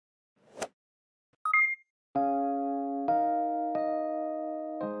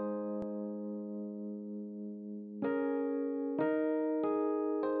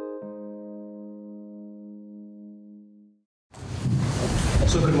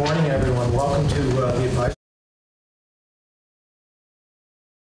good morning, everyone. Welcome to the advisory.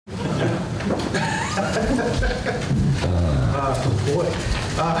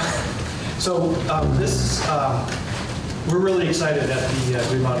 We're really excited at the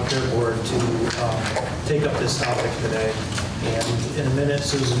Green Mountain Care Board to take up this topic today. And in a minute,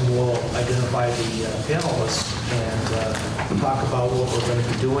 Susan will identify the panelists and talk about what we're going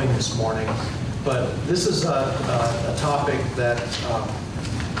to be doing this morning. But this is a topic that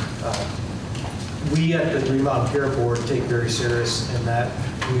we at the Green Mountain Care Board take very serious, in that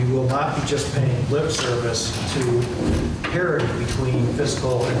we will not be just paying lip service to parity between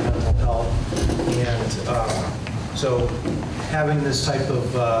physical and mental health. And so having this type of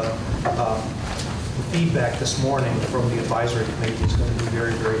feedback this morning from the advisory committee is going to be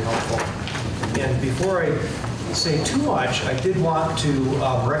very, very helpful. And before I say too much, I did want to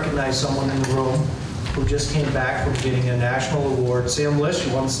recognize someone in the room who just came back from getting a national award. Sam Lish,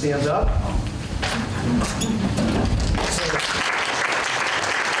 you want to stand up?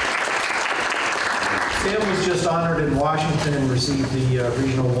 Sam was just honored in Washington and received the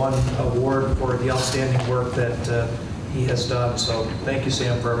Regional 1 award for the outstanding work that he has done. So thank you,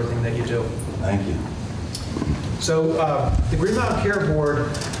 Sam, for everything that you do. Thank you. So the Green Mountain Care Board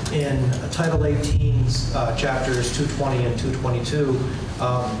in Title 18's chapters 220 and 222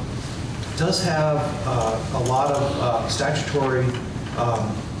 does have a lot of statutory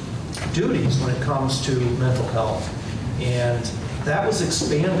duties when it comes to mental health. And that was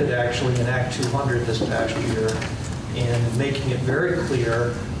expanded actually in Act 200 this past year, in making it very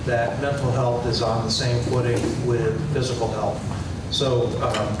clear that mental health is on the same footing with physical health. So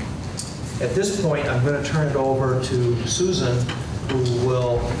at this point, I'm going to turn it over to Susan, who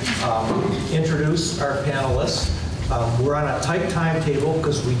will introduce our panelists. We're on a tight timetable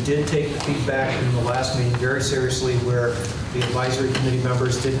because we did take the feedback in the last meeting very seriously, where the advisory committee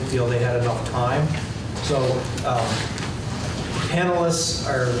members didn't feel they had enough time. So panelists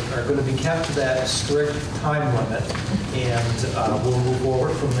are going to be kept to that strict time limit, and we'll move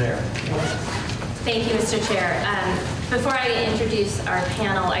forward from there. Thank you, Mr. Chair. Before I introduce our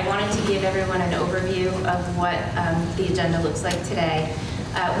panel, I wanted to give everyone an overview of what the agenda looks like today.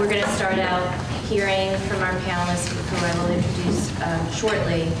 We're going to start out hearing from our panelists, who I will introduce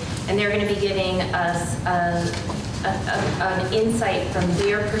shortly, and they're going to be giving us an insight from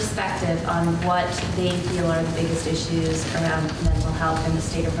their perspective on what they feel are the biggest issues around mental health in the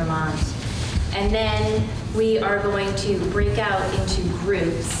state of Vermont. And then we are going to break out into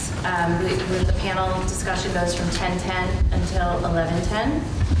groups. The panel discussion goes from 10:10 until 11:10.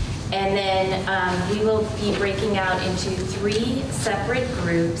 And then we will be breaking out into 3 separate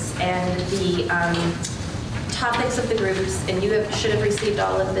groups, and the topics of the groups, and you should have received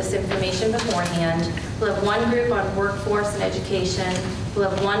all of this information beforehand. We'll have one group on workforce and education. We'll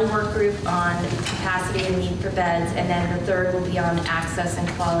have one work group on capacity and need for beds, and then the third will be on access and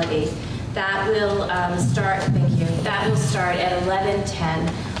quality. That will start, thank you, that will start at 11:10.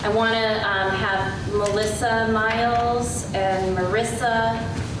 I want to have Melissa Miles and Marissa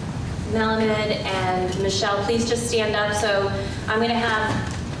Melamed and Michelle, please just stand up. So I'm going to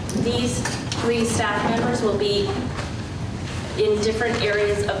have these 3 staff members will be in different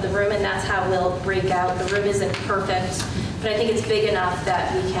areas of the room, and that's how we'll break out. The room isn't perfect, but I think it's big enough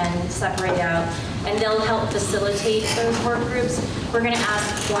that we can separate out, and they'll help facilitate those work groups. We're going to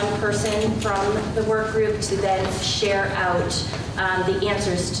ask one person from the work group to then share out the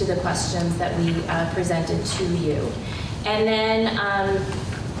answers to the questions that we presented to you. And then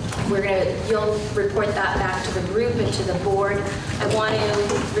you'll report that back to the group and to the board. I want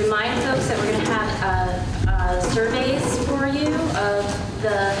to remind folks that we're going to have surveys for you of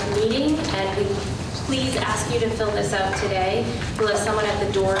the meeting, and we please ask you to fill this out today. We'll have someone at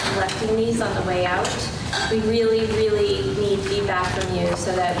the door collecting these on the way out. We really, really need feedback from you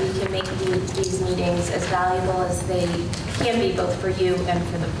so that we can make these meetings as valuable as they can be, both for you and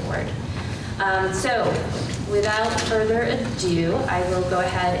for the board. So without further ado, I will go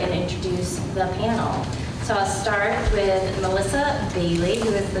ahead and introduce the panel. So I'll start with Melissa Bailey,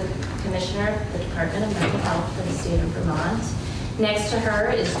 who is the Commissioner of the Department of Mental Health for the state of Vermont. Next to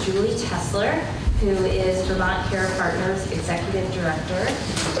her is Julie Tesler, who is Vermont Care Partners Executive Director.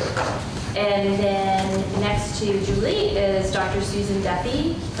 And then next to Julie is Dr. Susan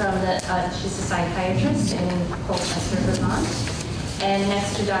Deppie, she's a psychiatrist in Colchester, Vermont. And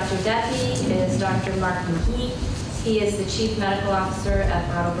next to Dr. Deppie is Dr. Mark McGee. He is the Chief Medical Officer at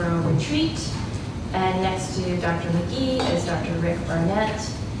Brattleboro Retreat. And next to Dr. McGee is Dr. Rick Barnett,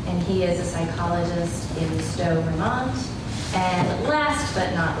 and he is a psychologist in Stowe, Vermont. And last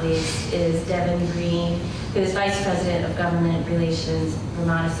but not least is Devin Green, who is Vice President of Government Relations,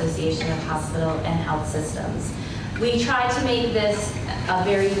 Vermont Association of Hospital and Health Systems. We tried to make this a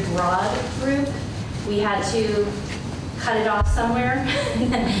very broad group. We had to cut it off somewhere,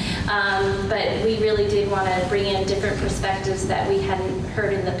 but we really did want to bring in different perspectives that we hadn't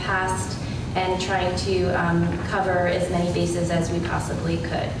heard in the past and trying to cover as many bases as we possibly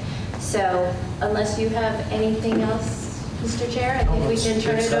could. So unless you have anything else, Mr. Chair, I think we can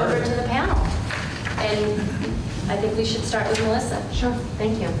turn it over to the panel. And I think we should start with Melissa. Sure,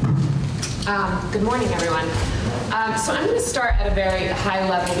 thank you. Good morning, everyone. So I'm going to start at a very high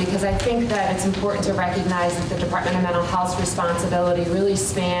level because I think that it's important to recognize that the Department of Mental Health's responsibility really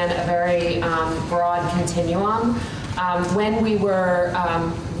span a very broad continuum. When we were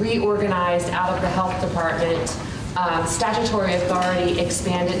reorganized out of the health department, statutory authority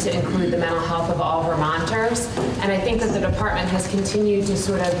expanded to include the mental health of all Vermonters. And I think that the department has continued to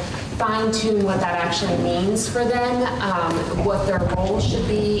sort of fine-tune what that actually means for them, what their role should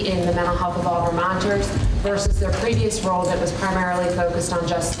be in the mental health of all Vermonters versus their previous role that was primarily focused on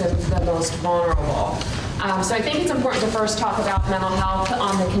just the most vulnerable. So I think it's important to first talk about mental health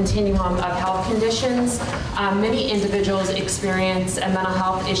on the continuum of health conditions. Many individuals experience a mental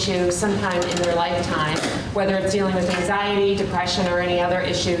health issue sometime in their lifetime, whether it's dealing with anxiety, depression, or any other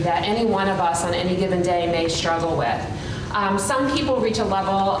issue that any one of us on any given day may struggle with. Some people reach a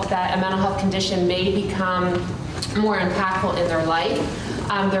level that a mental health condition may become more impactful in their life.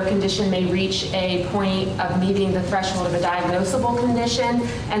 Their condition may reach a point of meeting the threshold of a diagnosable condition,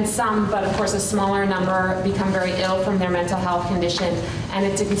 and some, but of course a smaller number, become very ill from their mental health condition, and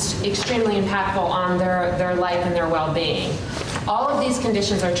it's extremely impactful on their life and their well-being. All of these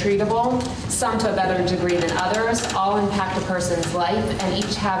conditions are treatable, some to a better degree than others, all impact a person's life, and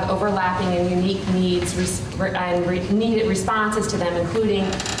each have overlapping and unique needs and needed responses to them, including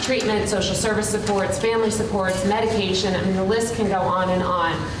treatment, social service supports, family supports, medication. I mean, the list can go on and on.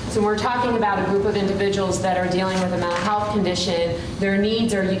 So when we're talking about a group of individuals that are dealing with a mental health condition, their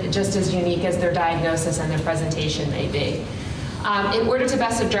needs are just as unique as their diagnosis and their presentation may be. In order to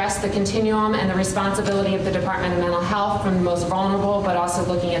best address the continuum and the responsibility of the Department of Mental Health from the most vulnerable, but also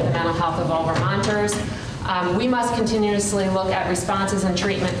looking at the mental health of all Vermonters, we must continuously look at responses and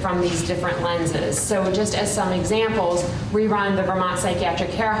treatment from these different lenses. So just as some examples, we run the Vermont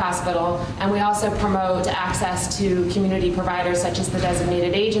Psychiatric Care Hospital, and we also promote access to community providers such as the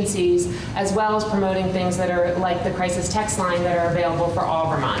designated agencies, as well as promoting things that are like the crisis text line that are available for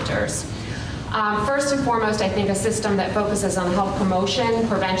all Vermonters. First and foremost, I think a system that focuses on health promotion,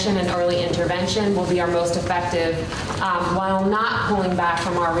 prevention, and early intervention will be our most effective, while not pulling back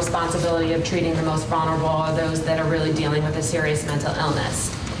from our responsibility of treating the most vulnerable or those that are really dealing with a serious mental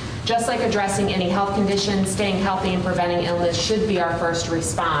illness. Just like addressing any health condition, staying healthy and preventing illness should be our first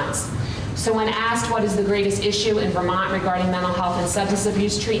response. So when asked what is the greatest issue in Vermont regarding mental health and substance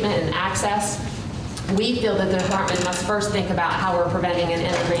abuse treatment and access, we feel that the department must first think about how we're preventing and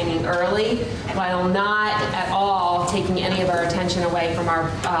intervening early, while not at all taking any of our attention away from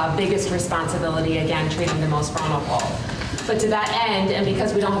our biggest responsibility, again, treating the most vulnerable. But to that end, and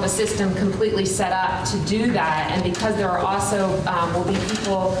because we don't have a system completely set up to do that, and because there are also will be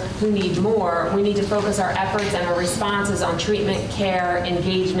people who need more, we need to focus our efforts and our responses on treatment, care,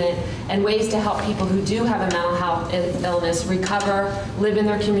 engagement, and ways to help people who do have a mental health illness recover, live in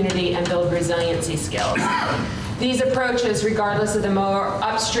their community, and build resiliency skills. These approaches, regardless of the more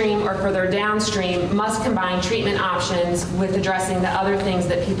upstream or further downstream, must combine treatment options with addressing the other things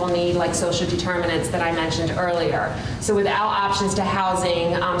that people need, like social determinants that I mentioned earlier. So without options to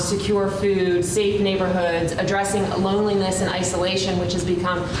housing, secure food, safe neighborhoods, addressing loneliness and isolation, which has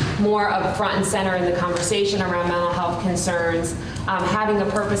become more of front and center in the conversation around mental health concerns, having a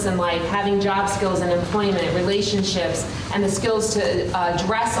purpose in life, having job skills and employment, relationships, and the skills to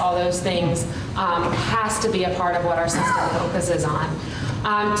address all those things has to be a part of what our system focuses on.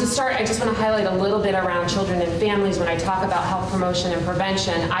 To start, I just want to highlight a little bit around children and families. When I talk about health promotion and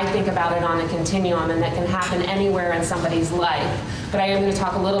prevention, I think about it on a continuum, and that can happen anywhere in somebody's life. But I am going to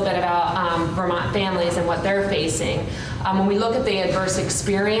talk a little bit about Vermont families and what they're facing. When we look at the adverse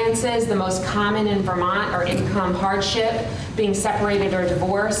experiences, the most common in Vermont are income hardship, being separated or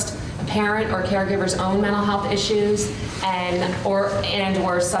divorced, a parent or caregiver's own mental health issues, and or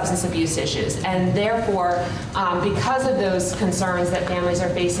substance abuse issues. And therefore, because of those concerns that families are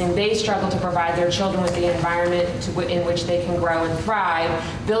facing, they struggle to provide their children with the environment in which they can grow and thrive,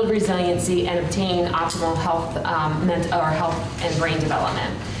 build resiliency, and obtain optimal health and brain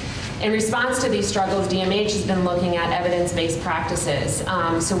development. In response to these struggles, DMH has been looking at evidence-based practices.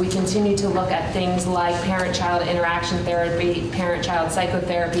 So we continue to look at things like parent-child interaction therapy, parent-child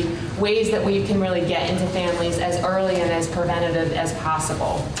psychotherapy, ways that we can really get into families as early and as preventative as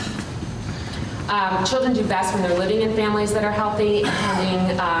possible. Children do best when they're living in families that are healthy,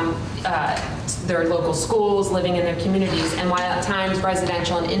 attending their local schools, living in their communities, and while at times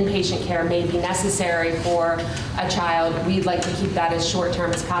residential and inpatient care may be necessary for a child, we'd like to keep that as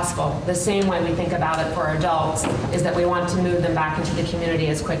short-term as possible. The same way we think about it for adults is that we want to move them back into the community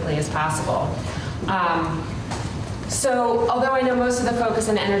as quickly as possible. So although I know most of the focus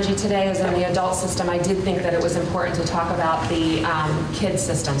and energy today is on the adult system, I did think that it was important to talk about the kids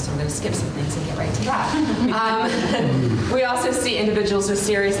system, so I'm going to skip some things and get right to that. We also see individuals with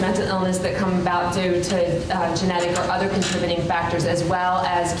serious mental illness that come about due to genetic or other contributing factors, as well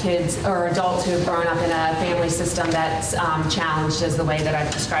as kids or adults who have grown up in a family system that's challenged as the way that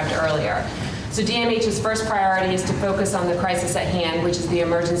I've described earlier. So DMH's first priority is to focus on the crisis at hand, which is the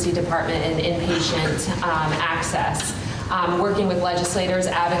emergency department and inpatient access. Working with legislators,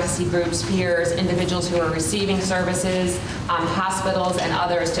 advocacy groups, peers, individuals who are receiving services, hospitals, and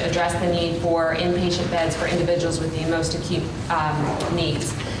others to address the need for inpatient beds for individuals with the most acute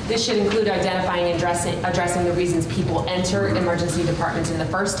needs. This should include identifying and addressing the reasons people enter emergency departments in the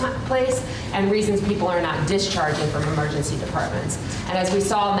first place and reasons people are not discharging from emergency departments. And as we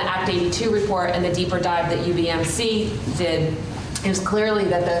saw in the Act 82 report and the deeper dive that UVMC did, it was clearly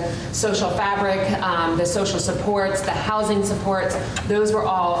that the social fabric, the social supports, the housing supports, those were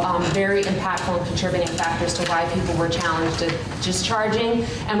all very impactful and contributing factors to why people were challenged at discharging.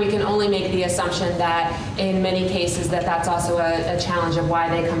 And we can only make the assumption that in many cases that's also a challenge of why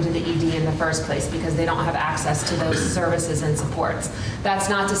they come to the ED in the first place, because they don't have access to those services and supports. That's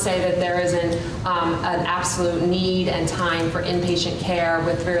not to say that there isn't an absolute need and time for inpatient care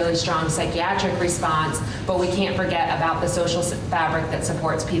with really strong psychiatric response, but we can't forget about the social fabric that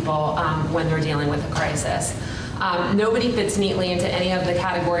supports people when they're dealing with a crisis. Nobody fits neatly into any of the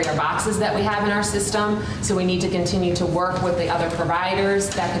category or boxes that we have in our system, so we need to continue to work with the other providers.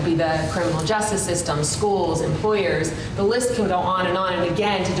 That could be the criminal justice system, schools, employers. The list can go on, and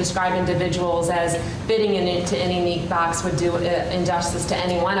again, to describe individuals as fitting into any neat box would do injustice to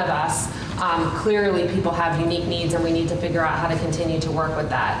any one of us. Clearly, people have unique needs, and we need to figure out how to continue to work with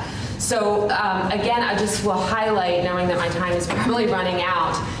that. So again, I just will highlight, knowing that my time is probably running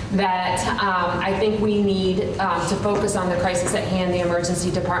out, that I think we need to focus on the crisis at hand, the emergency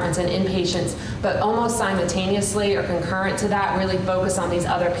departments and inpatients, but almost simultaneously or concurrent to that, really focus on these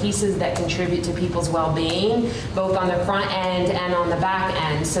other pieces that contribute to people's well-being, both on the front end and on the back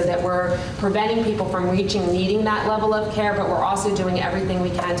end, so that we're preventing people from needing that level of care, but we're also doing everything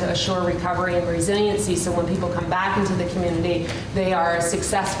we can to assure recovery and resiliency, so when people come back into the community, they are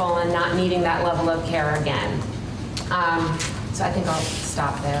successful and not needing that level of care again. So I think I'll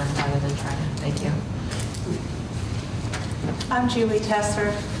stop there rather than try to. Thank you. I'm Julie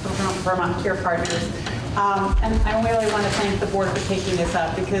Tesser from Vermont Care Partners. And I really want to thank the board for taking this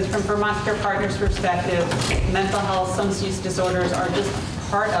up, because from Vermont Care Partners' perspective, mental health, substance use disorders are just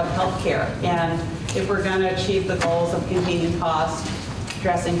part of healthcare. And if we're going to achieve the goals of containing costs,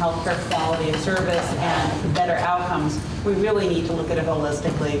 addressing healthcare quality of service, and better outcomes, we really need to look at it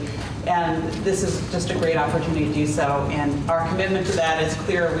holistically. And this is just a great opportunity to do so. And our commitment to that is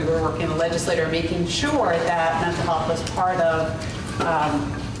clear. We were working with the legislator, making sure that mental health was part of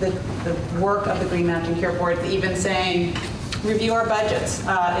the work of the Green Mountain Care Board, even saying, review our budgets.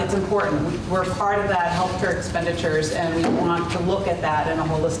 It's important. We're part of that healthcare expenditures, and we want to look at that in a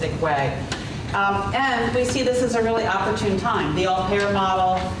holistic way. And we see this as a really opportune time. The all-payer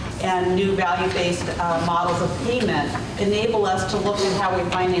model and new value-based models of payment enable us to look at how we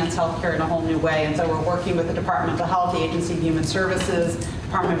finance healthcare in a whole new way. And so we're working with the Department of Health, the Agency of Human Services,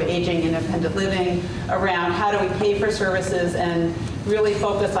 Department of Aging, Independent Living, around how do we pay for services and really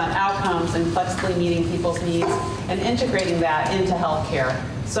focus on outcomes and flexibly meeting people's needs and integrating that into healthcare.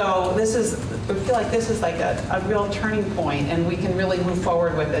 So this is, I feel like this is like a real turning point, and we can really move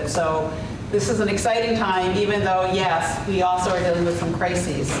forward with it. So this is an exciting time, even though, yes, we also are dealing with some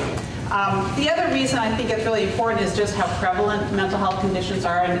crises. The other reason I think it's really important is just how prevalent mental health conditions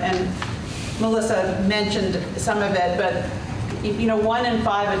are, and Melissa mentioned some of it, but 1 in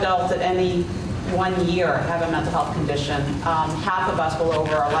 5 adults at any 1 year have a mental health condition. Half of us will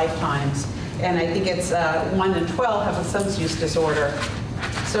over our lifetimes, and I think it's 1 in 12 have a substance use disorder.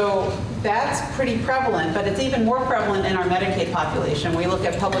 So that's pretty prevalent, but it's even more prevalent in our Medicaid population. We look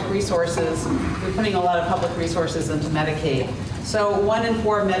at public resources. We're putting a lot of public resources into Medicaid. So 1 in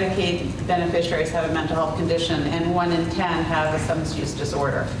 4 Medicaid beneficiaries have a mental health condition, and 1 in 10 have a substance use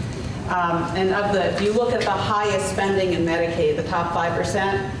disorder. If you look at the highest spending in Medicaid, the top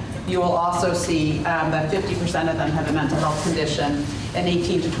 5%, you will also see that 50% of them have a mental health condition and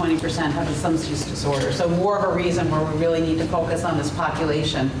 18 to 20% have a substance use disorder. So more of a reason where we really need to focus on this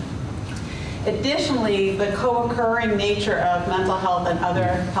population. Additionally, the co-occurring nature of mental health and other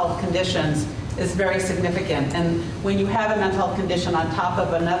health conditions is very significant. And when you have a mental health condition on top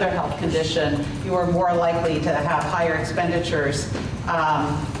of another health condition, you are more likely to have higher expenditures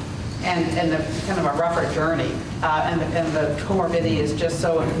and the kind of a rougher journey. And the comorbidity is just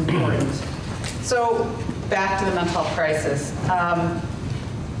so important. So back to the mental health crisis.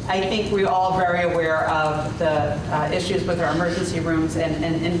 I think we're all very aware of the issues with our emergency rooms and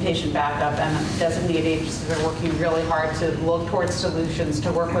inpatient backup, and designated agencies are working really hard to look towards solutions,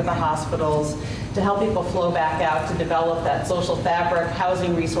 to work with the hospitals, to help people flow back out, to develop that social fabric,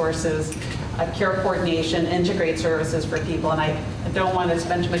 housing resources, care coordination, integrate services for people. And I don't want to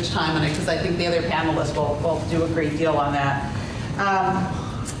spend too much time on it because I think the other panelists will do a great deal on that.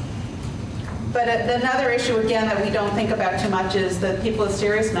 But another issue, again, that we don't think about too much is that people with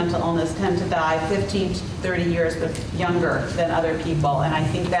serious mental illness tend to die 15 to 30 years younger than other people. And I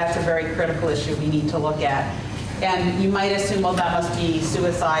think that's a very critical issue we need to look at. And you might assume, well, that must be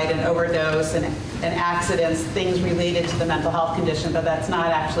suicide and overdose and accidents, things related to the mental health condition, but that's not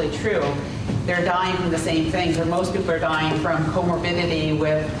actually true. They're dying from the same things, or most people are dying from comorbidity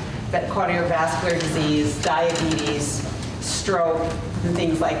with cardiovascular disease, diabetes, stroke, and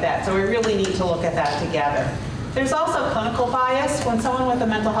things like that. So we really need to look at that together. There's also clinical bias. When someone with a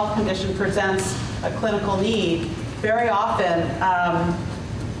mental health condition presents a clinical need, very often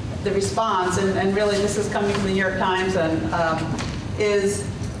the response, and really this is coming from the New York Times, and is,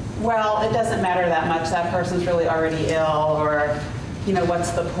 well, it doesn't matter that much. That person's really already ill, or, you know,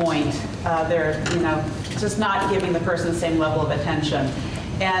 what's the point? They're, you know, just not giving the person the same level of attention.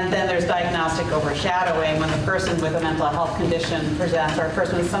 And then there's diagnostic overshadowing when the person with a mental health condition presents, or a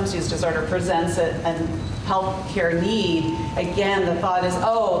person with substance use disorder presents a health care need. Again, the thought is,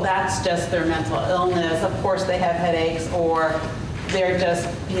 oh, that's just their mental illness. Of course they have headaches, or they're just,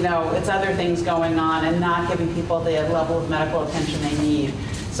 you know, it's other things going on, and not giving people the level of medical attention they need.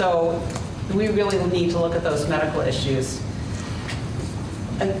 So we really need to look at those medical issues.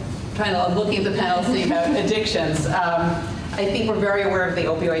 I'm looking at the panel, seeing about addictions. I think we're very aware of the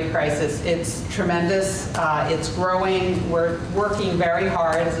opioid crisis. It's tremendous. It's growing. We're working very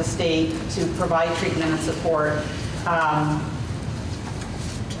hard as a state to provide treatment and support.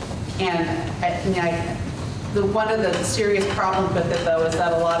 One of the serious problems with it, though, is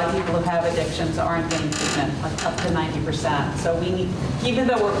that a lot of people who have addictions aren't getting treatment, like up to 90%. So we need, even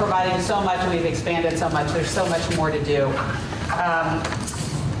though we're providing so much and we've expanded so much, there's so much more to do.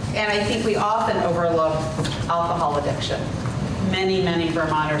 And I think we often overlook alcohol addiction. Many, many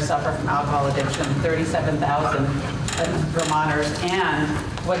Vermonters suffer from alcohol addiction, 37,000 Vermonters. And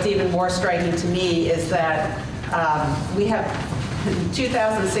what's even more striking to me is that we have, in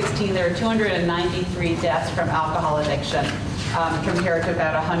 2016, there were 293 deaths from alcohol addiction compared to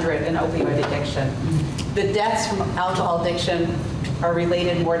about 100 in opioid addiction. The deaths from alcohol addiction are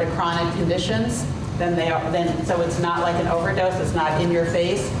related more to chronic conditions than they are, so it's not like an overdose, it's not in your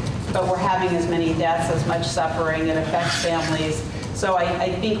face, but we're having as many deaths, as much suffering, it affects families. So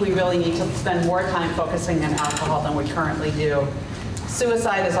I think we really need to spend more time focusing on alcohol than we currently do.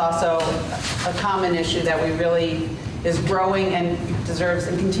 Suicide is also a common issue that we really is growing and deserves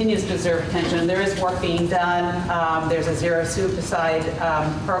and continues to deserve attention. There is work being done. There's a zero suicide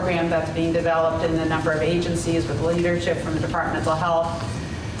program that's being developed in a number of agencies with leadership from the Department of Mental Health.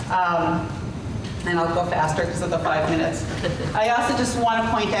 And I'll go faster because of the 5 minutes. I also just want to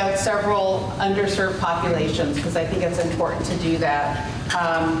point out several underserved populations because I think it's important to do that.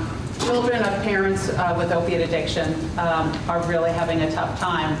 Children of parents with opiate addiction are really having a tough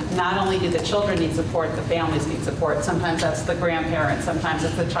time. Not only do the children need support, the families need support. Sometimes that's the grandparents, sometimes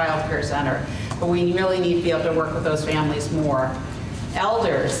it's the child care center. But we really need to be able to work with those families more.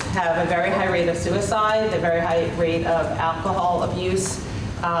 Elders have a very high rate of suicide, a very high rate of alcohol abuse,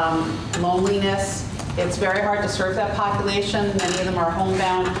 loneliness. It's very hard to serve that population. Many of them are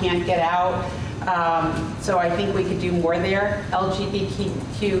homebound, can't get out. So I think we could do more there.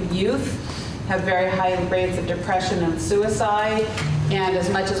 LGBTQ youth have very high rates of depression and suicide. And as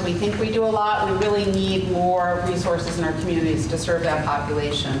much as we think we do a lot, we really need more resources in our communities to serve that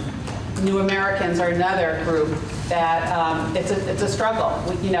population. New Americans are another group that it's a struggle.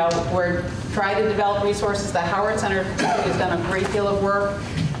 We're trying to develop resources. The Howard Center has done a great deal of work,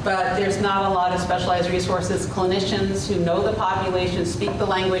 but there's not a lot of specialized resources. Clinicians who know the population, speak the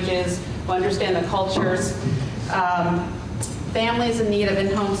languages, who understand the cultures. Families in need of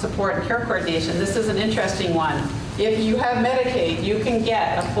in-home support and care coordination. This is an interesting one. If you have Medicaid, you can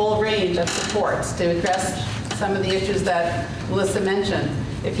get a full range of supports to address some of the issues that Melissa mentioned.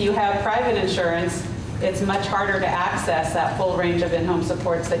 If you have private insurance, it's much harder to access that full range of in-home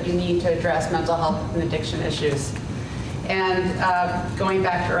supports that you need to address mental health and addiction issues. And going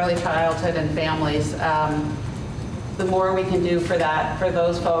back to early childhood and families, the more we can do for that, for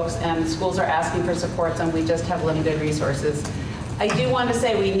those folks, and schools are asking for supports and we just have limited resources. I do want to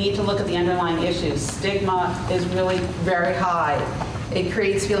say we need to look at the underlying issues. Stigma is really very high. It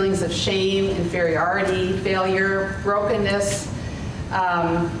creates feelings of shame, inferiority, failure, brokenness,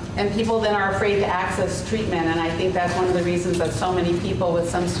 and people then are afraid to access treatment. And I think that's one of the reasons that so many people with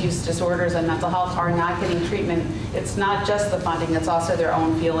substance use disorders and mental health are not getting treatment. It's not just the funding, it's also their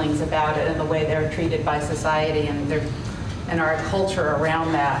own feelings about it and the way they're treated by society and our culture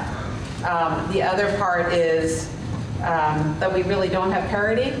around that. The other part is that we really don't have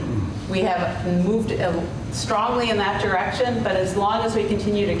parity. We have moved strongly in that direction, but as long as we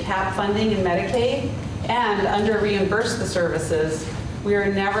continue to cap funding in Medicaid and under-reimburse the services, we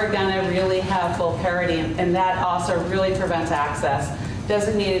are never going to really have full parity, and that also really prevents access.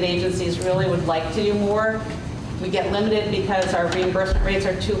 Designated agencies really would like to do more. We get limited because our reimbursement rates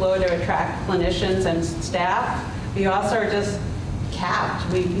are too low to attract clinicians and staff. We also are just capped.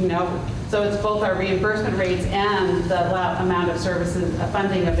 So it's both our reimbursement rates and the amount of services,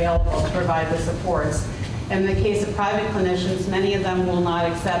 funding available to provide the supports. In the case of private clinicians, many of them will not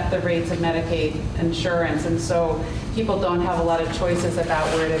accept the rates of Medicaid insurance, and so people don't have a lot of choices about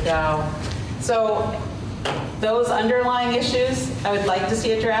where to go. So those underlying issues I would like to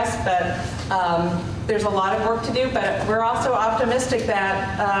see addressed, but there's a lot of work to do, but we're also optimistic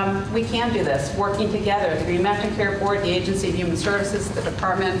that we can do this, working together. The Green Mountain Care Board, the Agency of Human Services, the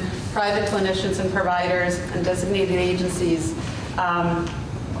department, private clinicians and providers, and designated agencies.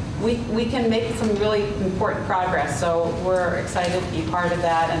 We can make some really important progress, so we're excited to be part of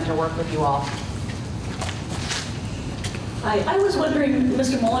that and to work with you all. I was wondering,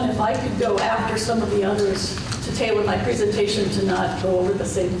 Mr. Mullen, if I could go after some of the others to tailor my presentation to not go over the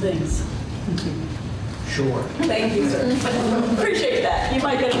same things. Sure. Thank you, sir. Appreciate that. You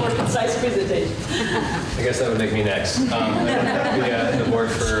might get a more concise presentation. I guess that would make me next. The board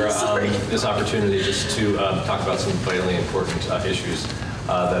for this opportunity just to talk about some vitally important issues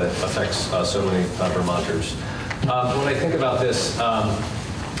that affects so many Vermonters. When I think about this,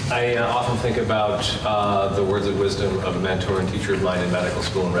 I often think about the words of wisdom of a mentor and teacher of mine in medical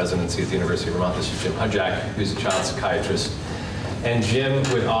school and residency at the University of Vermont. This is Jim Hudjack, who's a child psychiatrist. And Jim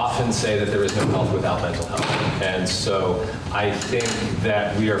would often say that there is no health without mental health. And so I think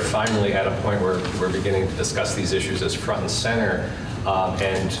that we are finally at a point where we're beginning to discuss these issues as front and center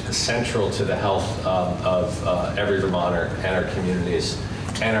and central to the health of every Vermonter and our communities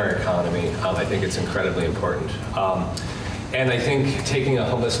and our economy. I think it's incredibly important. And I think taking a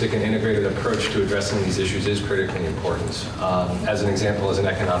holistic and integrated approach to addressing these issues is critically important. As an example, as an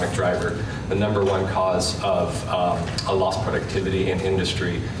economic driver, the #1 cause of a lost productivity in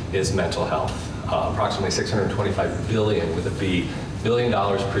industry is mental health. Approximately $625 billion with a B, $1 billion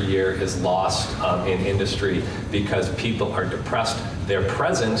per year is lost in industry because people are depressed. They're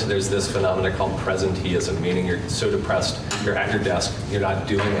present. There's this phenomenon called presenteeism, meaning you're so depressed, you're at your desk, you're not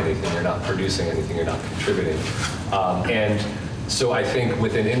doing anything, you're not producing anything, you're not contributing. And so I think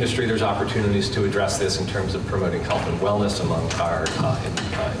within industry, there's opportunities to address this in terms of promoting health and wellness among our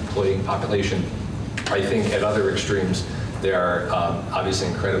employee population. I think at other extremes, there are obviously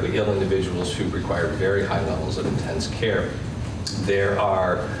incredibly ill individuals who require very high levels of intense care. There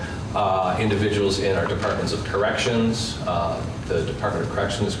are individuals in our departments of corrections. The Department of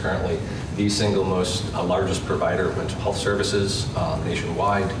Corrections is currently the single most largest provider of mental health services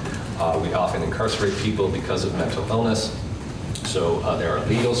nationwide. We often incarcerate people because of mental illness. So there are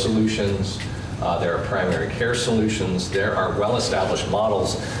legal solutions, there are primary care solutions, there are well-established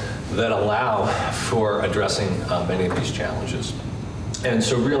models that allow for addressing many of these challenges. And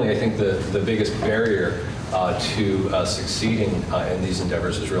so really, I think the biggest barrier to succeeding in these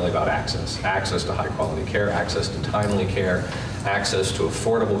endeavors is really about access. Access to high quality care, access to timely care, access to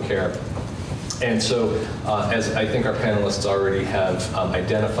affordable care. And so, as I think our panelists already have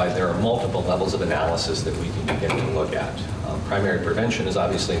identified, there are multiple levels of analysis that we can begin to look at. Primary prevention is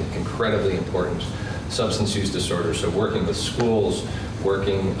obviously incredibly important. Substance use disorders, so working with schools,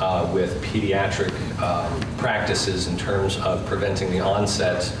 working with pediatric practices in terms of preventing the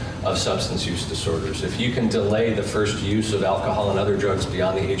onset of substance use disorders. If you can delay the first use of alcohol and other drugs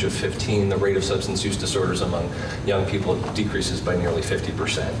beyond the age of 15, the rate of substance use disorders among young people decreases by nearly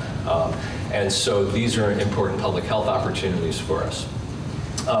 50%. And so these are important public health opportunities for us.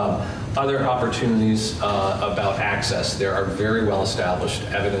 Other opportunities about access. There are very well-established,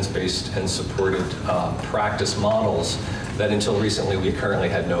 evidence-based and supported practice models that until recently we currently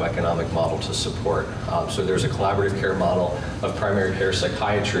had no economic model to support. So there's a collaborative care model of primary care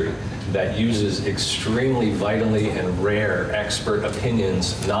psychiatry that uses extremely vitally and rare expert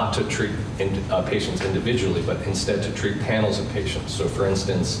opinions not to treat patients individually, but instead to treat panels of patients. So for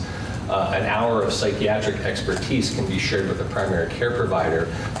instance, an hour of psychiatric expertise can be shared with a primary care provider.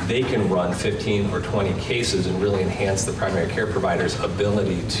 They can run 15 or 20 cases and really enhance the primary care provider's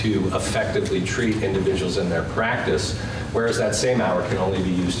ability to effectively treat individuals in their practice, whereas that same hour can only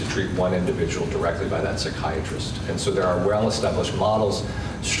be used to treat one individual directly by that psychiatrist. And so there are well-established models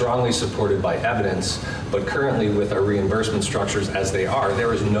strongly supported by evidence, but currently with our reimbursement structures as they are,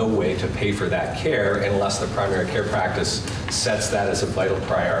 there is no way to pay for that care unless the primary care practice sets that as a vital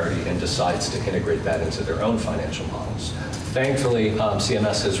priority and decides to integrate that into their own financial models. Thankfully,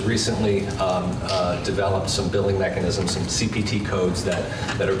 CMS has recently developed some billing mechanisms, some CPT codes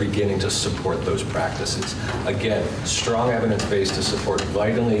that are beginning to support those practices. Again, strong evidence base to support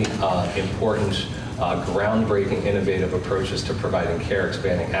vitally important groundbreaking, innovative approaches to providing care,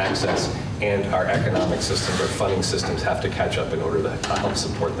 expanding access, and our economic systems, our funding systems have to catch up in order to help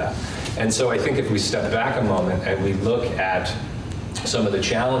support that. And so I think if we step back a moment and we look at some of the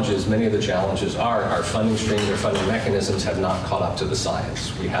challenges, many of the challenges are our funding streams, our funding mechanisms have not caught up to the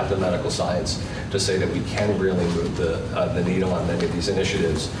science. We have the medical science to say that we can really move the needle on many of these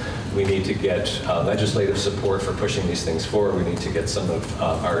initiatives. We need to get legislative support for pushing these things forward. We need to get some of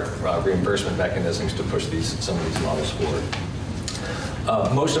our reimbursement mechanisms to push some of these models forward.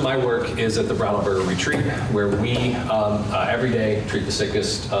 Most of my work is at the Brattleboro Retreat, where we every day treat the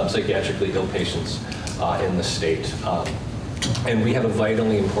sickest psychiatrically ill patients in the state. And we have a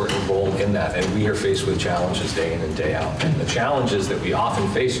vitally important role in that, and we are faced with challenges day in and day out. And the challenges that we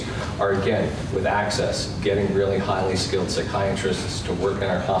often face are, again, with access, getting really highly skilled psychiatrists to work in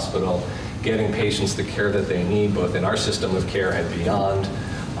our hospital, getting patients the care that they need, both in our system of care and beyond,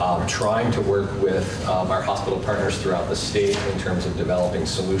 trying to work with our hospital partners throughout the state in terms of developing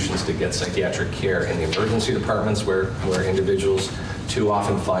solutions to get psychiatric care in the emergency departments where individuals too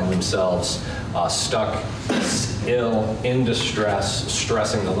often find themselves stuck, ill, in distress,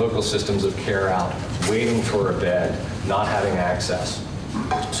 stressing the local systems of care out, waiting for a bed, not having access.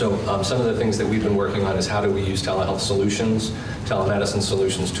 So some of the things that we've been working on is how do we use telehealth solutions, telemedicine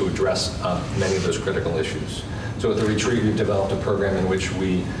solutions to address many of those critical issues. So at the retreat, we've developed a program in which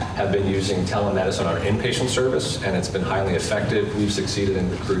we have been using telemedicine on our inpatient service, and it's been highly effective. We've succeeded in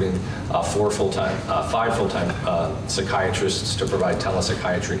recruiting 5 full-time psychiatrists to provide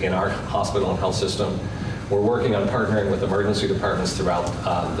telepsychiatry in our hospital and health system. We're working on partnering with emergency departments throughout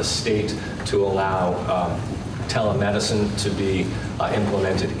the state to allow telemedicine to be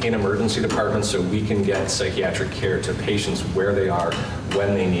implemented in emergency departments so we can get psychiatric care to patients where they are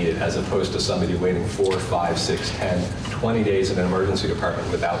when they need it, as opposed to somebody waiting 4, 5, 6, 10, 20 days in an emergency department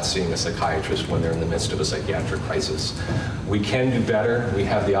without seeing a psychiatrist when they're in the midst of a psychiatric crisis. We can do better. We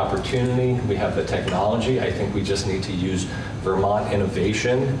have the opportunity. We have the technology. I think we just need to use Vermont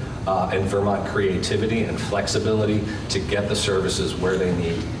innovation and Vermont creativity and flexibility to get the services where they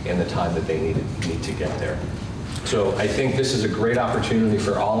need in the time that they need to get there. So I think this is a great opportunity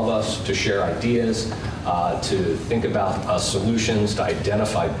for all of us to share ideas, to think about solutions, to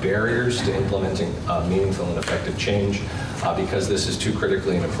identify barriers to implementing meaningful and effective change, because this is too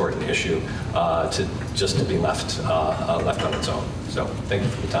critically an important issue to be left on its own. So thank you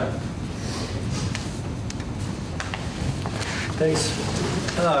for the time.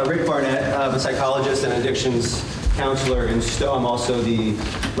 Thanks. Rick Barnett, I'm a psychologist and addictions counselor in Stowe. I'm also the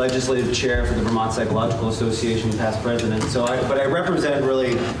legislative chair for the Vermont Psychological Association, past president. But I represent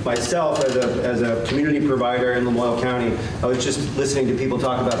really myself as a community provider in Lamoille County. I was just listening to people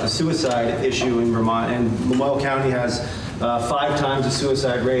talk about the suicide issue in Vermont, and Lamoille County has 5 times the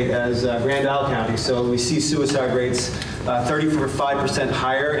suicide rate as Grand Isle County. So we see suicide rates 35%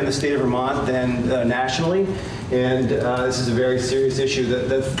 higher in the state of Vermont than nationally. And this is a very serious issue.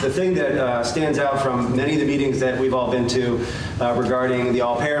 The thing that stands out from many of the meetings that we've all been to regarding the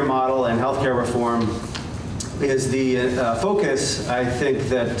all-payer model and healthcare reform is the focus, I think,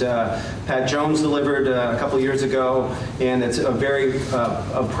 that Pat Jones delivered a couple of years ago, and it's a very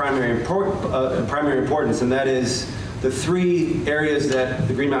of primary importance, and that is The three areas that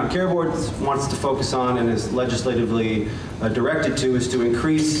the Green Mountain Care Board wants to focus on and is legislatively directed to is to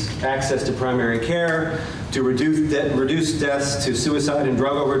increase access to primary care, to reduce deaths to suicide and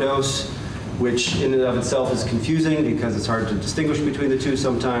drug overdose, which in and of itself is confusing because it's hard to distinguish between the two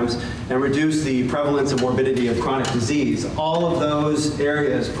sometimes, and reduce the prevalence and morbidity of chronic disease. All of those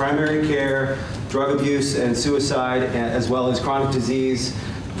areas, primary care, drug abuse and suicide, as well as chronic disease,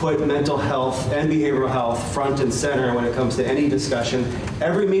 put mental health and behavioral health front and center when it comes to any discussion.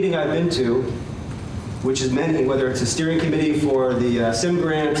 Every meeting I've been to, which is many, whether it's a steering committee for the SIM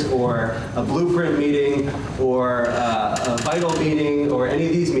grant or a blueprint meeting or a vital meeting or any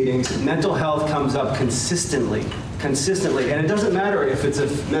of these meetings, mental health comes up consistently. And it doesn't matter if it's a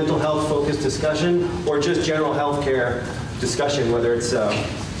mental health focused discussion or just general health care discussion, whether it's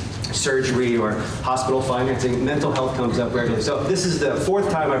surgery or hospital financing, mental health comes up regularly. So this is the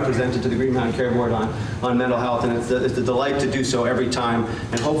fourth time I presented to the Green Mountain Care Board on mental health, and it's a delight to do so every time,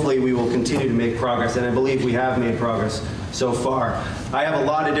 and hopefully we will continue to make progress, and I believe we have made progress so far. I have a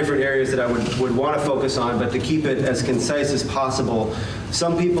lot of different areas that I would want to focus on, but to keep it as concise as possible,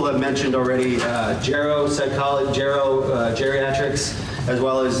 some people have mentioned already geriatrics, as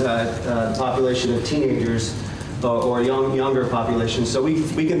well as the population of teenagers or younger population. So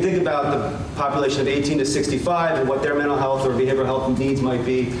we can think about the population of 18 to 65 and what their mental health or behavioral health needs might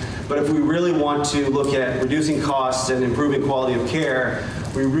be. But if we really want to look at reducing costs and improving quality of care,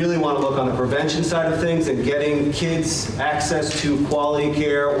 we really want to look on the prevention side of things and getting kids access to quality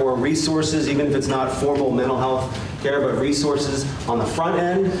care or resources, even if it's not formal mental health care, but resources on the front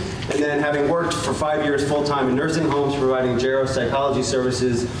end. And then having worked for 5 years full-time in nursing homes, providing geropsychology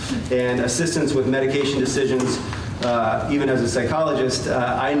services and assistance with medication decisions, even as a psychologist,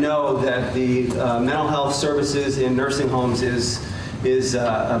 I know that the mental health services in nursing homes is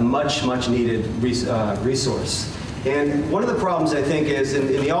a much needed resource. And one of the problems, I think, is in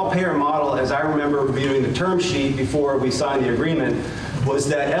the all-payer model, as I remember reviewing the term sheet before we signed the agreement, was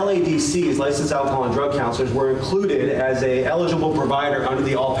that LADCs, licensed alcohol and drug counselors, were included as an eligible provider under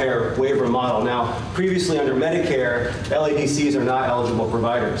the all-payer waiver model. Now, previously under Medicare, LADCs are not eligible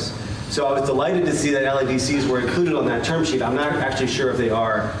providers. So I was delighted to see that LADCs were included on that term sheet. I'm not actually sure if they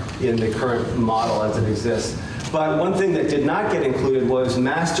are in the current model as it exists. But one thing that did not get included was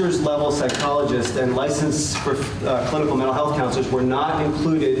master's level psychologists and licensed clinical mental health counselors were not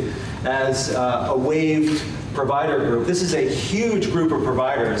included as a waived provider group. This is a huge group of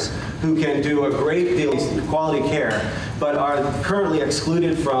providers who can do a great deal of quality care, but are currently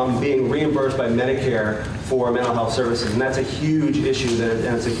excluded from being reimbursed by Medicare for mental health services. And that's a huge issue,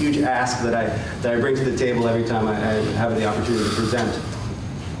 and it's a huge ask that I bring to the table every time I have the opportunity to present.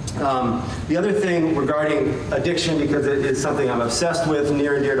 The other thing regarding addiction, because it is something I'm obsessed with,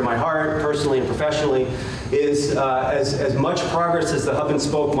 near and dear to my heart, personally and professionally, is as much progress as the hub and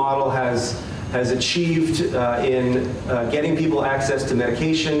spoke model has achieved in getting people access to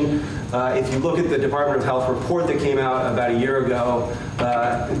medication. If you look at the Department of Health report that came out about a year ago,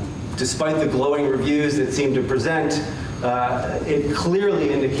 despite the glowing reviews that seemed to present, it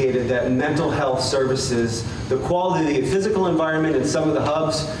clearly indicated that mental health services, the quality of the physical environment in some of the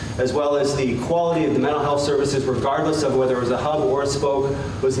hubs, as well as the quality of the mental health services, regardless of whether it was a hub or a spoke,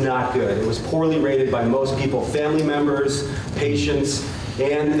 was not good. It was poorly rated by most people, family members, patients,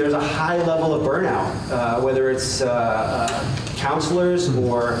 and there's a high level of burnout, whether it's counselors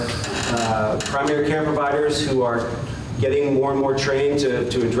or primary care providers who are getting more and more trained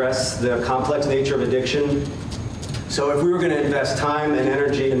to address the complex nature of addiction. So if we were going to invest time and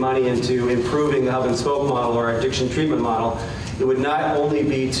energy and money into improving the hub and spoke model or addiction treatment model, it would not only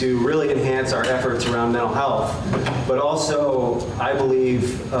be to really enhance our efforts around mental health, but also, I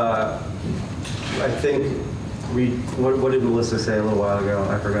believe, I think, what did Melissa say a little while ago?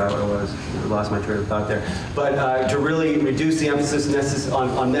 I forgot what it was. I lost my train of thought there. But to really reduce the emphasis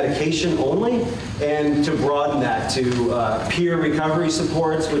on medication only, and to broaden that to peer recovery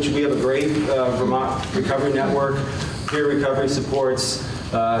supports, which we have a great Vermont Recovery Network, peer recovery supports,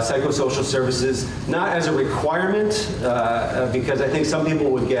 psychosocial services, not as a requirement, because I think some people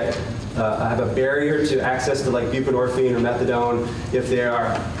would have a barrier to access to like buprenorphine or methadone if they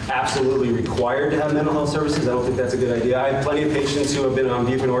are absolutely required to have mental health services. I don't think that's a good idea. I have plenty of patients who have been on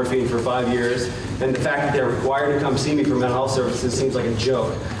buprenorphine for 5 years, and the fact that they're required to come see me for mental health services seems like a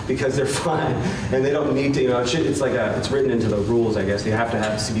joke because they're fine and they don't need to. You know, it's written into the rules, I guess. You have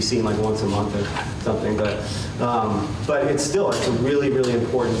to be seen like once a month or something. But it's a really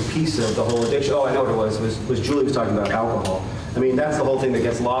important piece of the whole addiction. Oh, I know what it was Julie was talking about alcohol. I mean, that's the whole thing that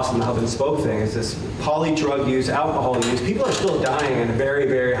gets lost in the hub and spoke thing, is this poly-drug use, alcohol use. People are still dying in very,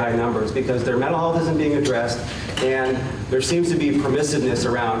 very high numbers because their mental health isn't being addressed, and there seems to be permissiveness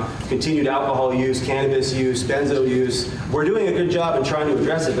around continued alcohol use, cannabis use, benzo use. We're doing a good job in trying to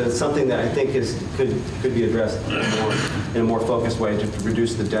address it, but it's something that I think could be addressed in a more focused way to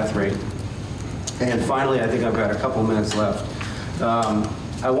reduce the death rate. And finally, I think I've got a couple minutes left.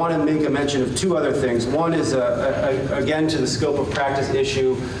 I want to make a mention of two other things. One is, again, to the scope of practice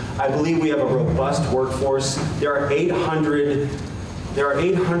issue. I believe we have a robust workforce. There are 800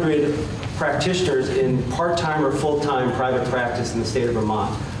 practitioners in part-time or full-time private practice in the state of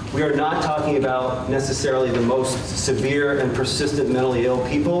Vermont. We are not talking about necessarily the most severe and persistent mentally ill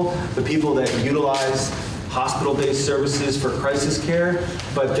people, the people that utilize hospital-based services for crisis care,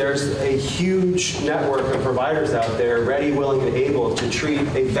 but there's a huge network of providers out there ready, willing, and able to treat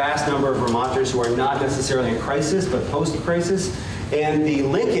a vast number of Vermonters who are not necessarily in crisis, but post-crisis. And the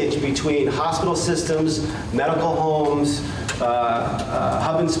linkage between hospital systems, medical homes,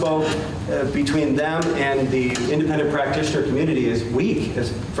 hub and spoke, between them and the independent practitioner community is weak,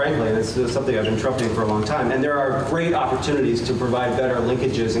 frankly, and it's something I've been trumpeting for a long time. And there are great opportunities to provide better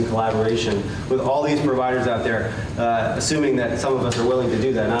linkages and collaboration with all these providers out there, assuming that some of us are willing to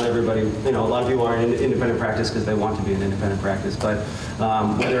do that. Not everybody, a lot of people are in independent practice because they want to be in independent practice, but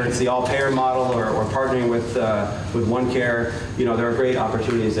whether it's the all-payer model or partnering with OneCare, there are great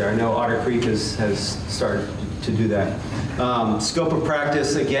opportunities there. I know Otter Creek has started to do that. Scope of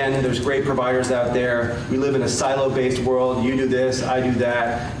practice, again, there's great providers out there. We live in a silo-based world. You do this, I do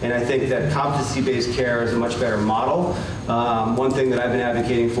that, and I think that competency-based care is a much better model. One thing that I've been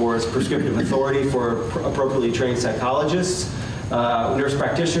advocating for is prescriptive authority for appropriately trained psychologists. Nurse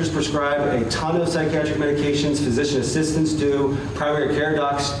practitioners prescribe a ton of psychiatric medications. Physician assistants do. Primary care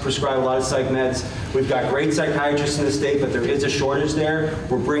docs prescribe a lot of psych meds. We've got great psychiatrists in the state, but there is a shortage there.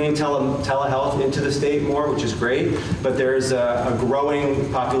 We're bringing telehealth into the state more, which is great, but there's a growing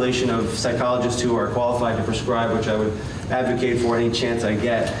population of psychologists who are qualified to prescribe, which I would advocate for any chance I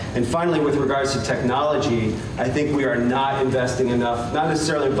get. And finally, with regards to technology, I think we are not investing enough, not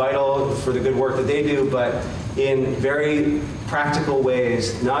necessarily vital for the good work that they do, but in very practical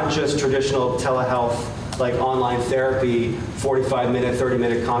ways, not just traditional telehealth like online therapy, 45-minute,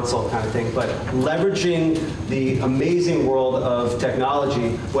 30-minute consult kind of thing, but leveraging the amazing world of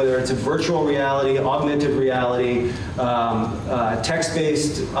technology, whether it's a virtual reality, augmented reality,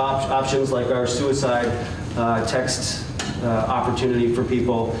 text-based options like our suicide text opportunity for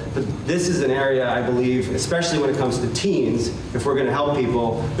people. But this is an area, I believe, especially when it comes to teens, if we're going to help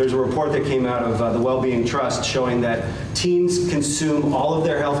people, there's a report that came out of the Wellbeing Trust showing that teens consume all of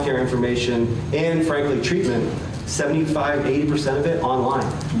their healthcare information and, frankly, treatment, 75, 80% of it online.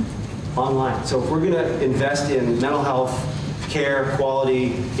 So if we're going to invest in mental health, care,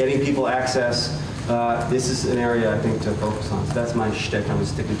 quality, getting people access, this is an area I think to focus on. So that's my shtick. I'm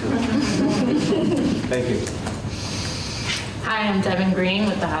sticking to it. Thank you. Hi, I'm Devin Green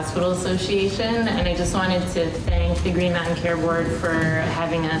with the Hospital Association, and I just wanted to thank the Green Mountain Care Board for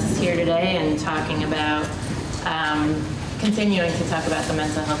having us here today and talking about, continuing to talk about the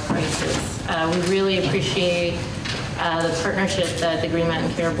mental health crisis. We really appreciate the partnership that the Green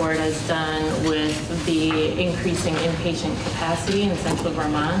Mountain Care Board has done with the increasing inpatient capacity in Central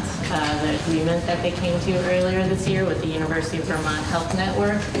Vermont, the agreement that they came to earlier this year with the University of Vermont Health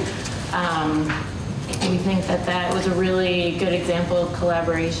Network. We think that that was a really good example of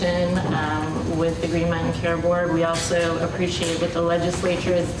collaboration with the Green Mountain Care Board. We also appreciate what the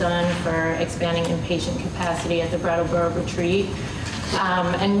legislature has done for expanding inpatient capacity at the Brattleboro Retreat.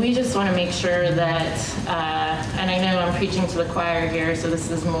 And we just want to make sure that, and I know I'm preaching to the choir here, so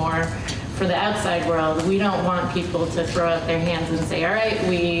this is more for the outside world, we don't want people to throw up their hands and say, all right,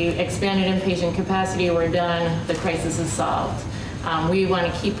 we expanded inpatient capacity, we're done, the crisis is solved. We want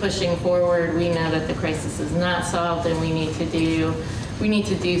to keep pushing forward. We know that the crisis is not solved, and we need to do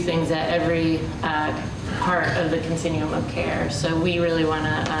things at every part of the continuum of care. So we really want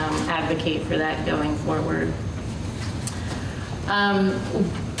to advocate for that going forward.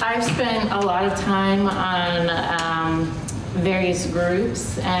 I've spent a lot of time on various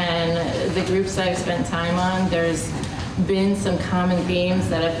groups, and the groups that I've spent time on, there's been some common themes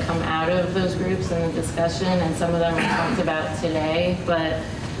that have come out of those groups in the discussion, and some of them we talked about today, but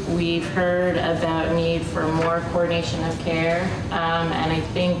we've heard about need for more coordination of care, and I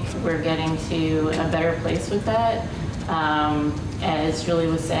think we're getting to a better place with that. As Julie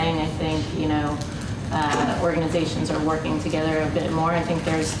was saying, I think, organizations are working together a bit more. I think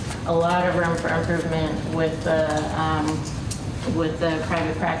there's a lot of room for improvement with the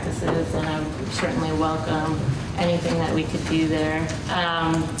private practices, and I certainly welcome anything that we could do there.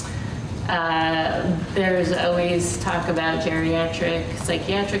 There's always talk about geriatric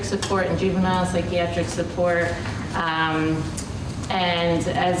psychiatric support and juvenile psychiatric support, and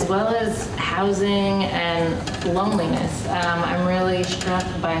as well as housing and loneliness. I'm really struck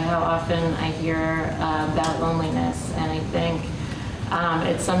by how often I hear about loneliness, and I think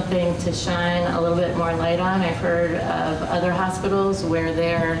it's something to shine a little bit more light on. I've heard of other hospitals where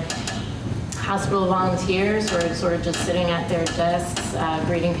they're hospital volunteers who are sort of just sitting at their desks,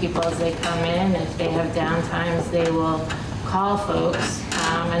 greeting people as they come in. If they have downtimes, they will call folks.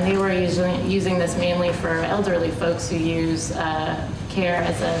 And they were using this mainly for elderly folks who use care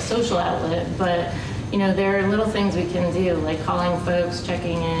as a social outlet. But, you know, there are little things we can do, like calling folks,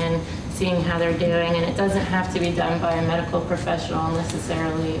 checking in, seeing how they're doing, and it doesn't have to be done by a medical professional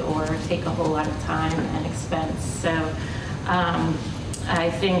necessarily or take a whole lot of time and expense. So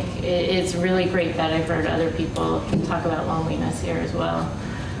I think it's really great that I've heard other people talk about loneliness here as well.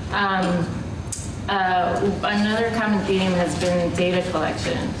 Another common theme has been data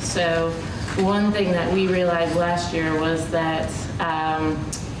collection. So one thing that we realized last year was that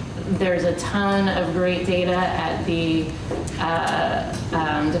there's a ton of great data at the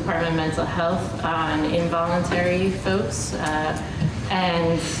Department of Mental Health on involuntary folks,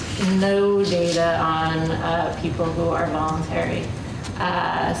 and no data on people who are voluntary.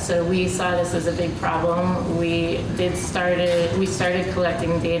 So we saw this as a big problem. We started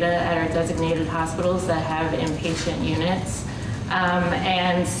collecting data at our designated hospitals that have inpatient units.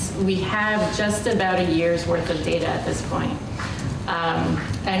 And we have just about a year's worth of data at this point.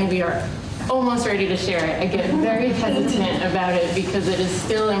 And we are almost ready to share it. I get very hesitant about it because it is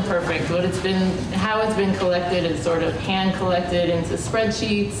still imperfect. How it's been collected is sort of hand collected into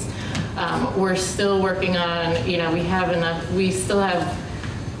spreadsheets. We're still working on, we still have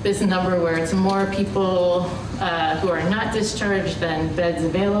this number where it's more people who are not discharged than beds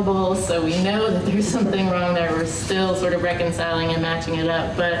available, so we know that there's something wrong there. We're still sort of reconciling and matching it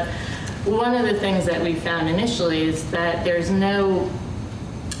up. But one of the things that we found initially is that there's no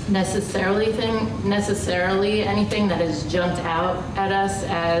necessarily anything that has jumped out at us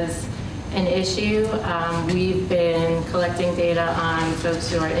as an issue. We've been collecting data on folks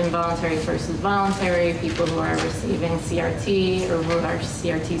who are involuntary versus voluntary, people who are receiving CRT or who are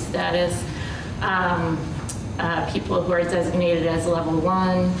CRT status, people who are designated as level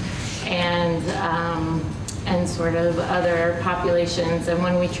 1, and sort of other populations. And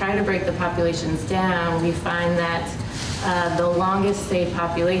when we try to break the populations down, we find that the longest stay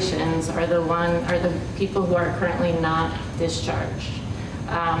populations are the people who are currently not discharged.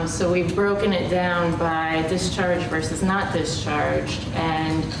 So we've broken it down by discharged versus not discharged,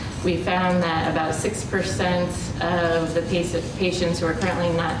 and we found that about 6% of the patients who are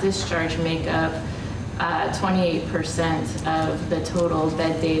currently not discharged make up 28% of the total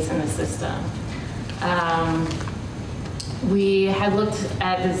bed days in the system. We had looked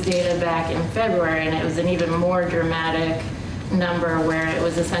at this data back in February, and it was an even more dramatic number where it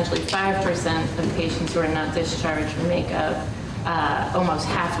was essentially 5% of patients who are not discharged make up almost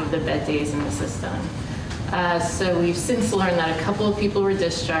half of the bed days in the system. So we've since learned that a couple of people were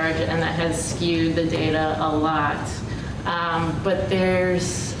discharged, and that has skewed the data a lot. But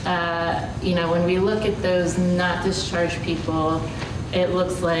there's, when we look at those not discharged people, it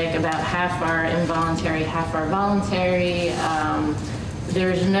looks like about half are involuntary, half are voluntary.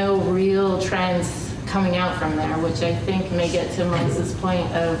 There's no real trends coming out from there, which I think may get to Melissa's point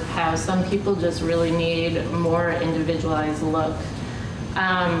of how some people just really need more individualized look.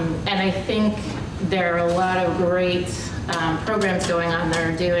 And I think there are a lot of great programs going on that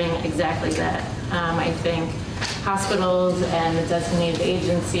are doing exactly that. I think hospitals and the designated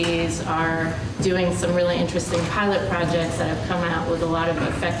agencies are doing some really interesting pilot projects that have come out with a lot of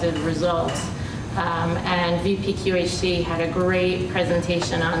effective results. And VPQHC had a great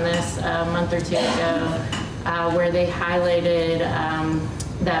presentation on this a month or two ago, where they highlighted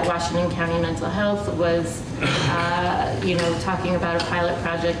that Washington County Mental Health was, talking about a pilot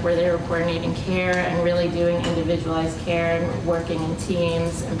project where they were coordinating care and really doing individualized care and working in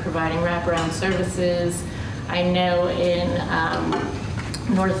teams and providing wraparound services. I know in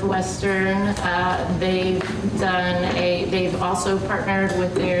Northwestern, they've also partnered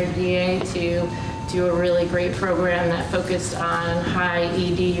with their DA to do a really great program that focused on high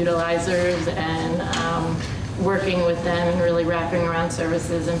ED utilizers and working with them and really wrapping around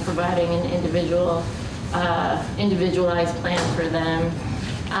services and providing an individualized plan for them.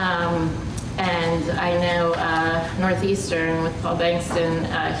 And I know Northeastern with Paul Bankston,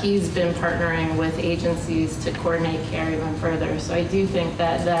 he's been partnering with agencies to coordinate care even further. So I do think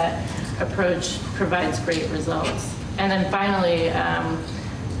that approach provides great results. And then finally,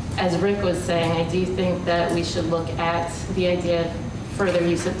 as Rick was saying, I do think that we should look at the idea of further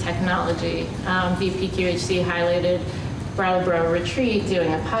use of technology. VPQHC highlighted Brattleboro Retreat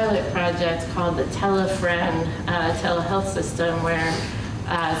doing a pilot project called the TeleFriend telehealth system, where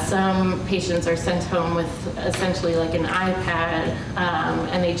some patients are sent home with essentially like an iPad,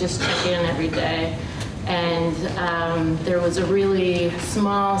 and they just check in every day. And there was a really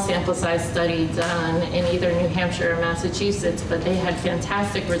small sample size study done in either New Hampshire or Massachusetts, but they had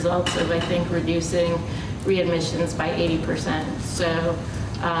fantastic results of, I think, reducing readmissions by 80%. So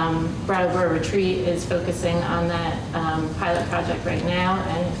Brattleboro Retreat is focusing on that pilot project right now,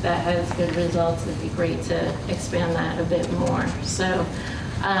 and if that has good results, it'd be great to expand that a bit more. So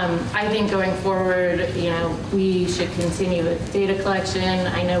I think going forward, we should continue with data collection.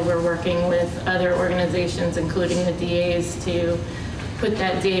 I know we're working with other organizations, including the DAs, to put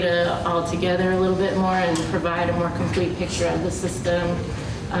that data all together a little bit more and provide a more complete picture of the system.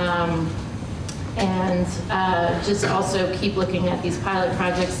 And just also keep looking at these pilot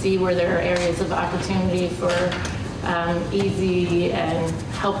projects, see where there are areas of opportunity for easy and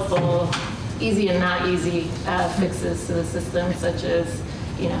helpful, easy and not easy fixes to the system, such as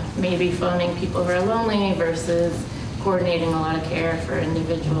maybe phoning people who are lonely versus coordinating a lot of care for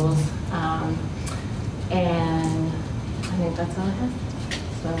individuals. And I think that's all I have.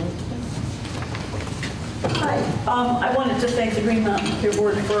 Hi. I wanted to thank the Green Mountain Care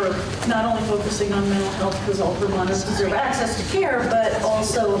Board for not only focusing on mental health, because all Vermonters deserve access to care, but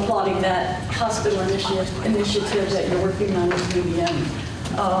also applauding that hospital initiative that you're working on with UVM.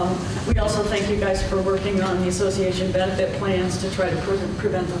 We also thank you guys for working on the association benefit plans to try to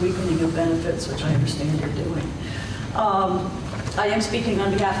prevent the weakening of benefits, which I understand you're doing. I am speaking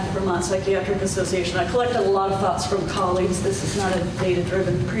on behalf of the Vermont Psychiatric Association. I collected a lot of thoughts from colleagues. This is not a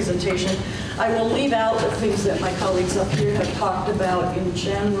data-driven presentation. I will leave out the things that my colleagues up here have talked about in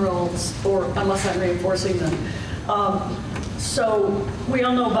general, or unless I'm reinforcing them. So we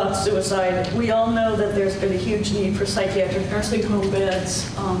all know about suicide. We all know that there's been a huge need for psychiatric nursing home beds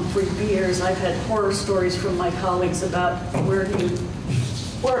for years. I've had horror stories from my colleagues about where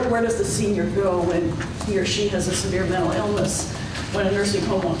does the senior go when he or she has a severe mental illness, when a nursing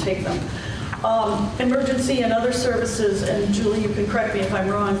home won't take them. Emergency and other services, and Julie, you can correct me if I'm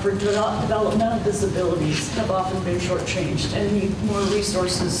wrong, for developmental disabilities have often been shortchanged and need more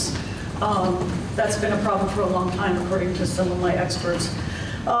resources. That's been a problem for a long time, according to some of my experts.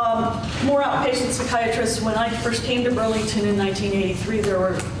 More outpatient psychiatrists. When I first came to Burlington in 1983, there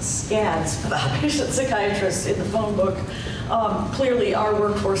were scads of outpatient psychiatrists in the phone book. Clearly, our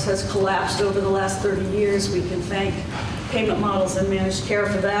workforce has collapsed over the last 30 years. We can thank payment models and managed care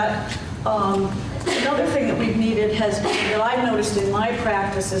for that. Another thing that we've needed that I've noticed in my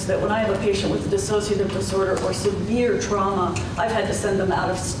practice is that when I have a patient with a dissociative disorder or severe trauma, I've had to send them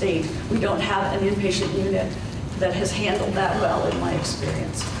out of state. We don't have an inpatient unit that has handled that well, in my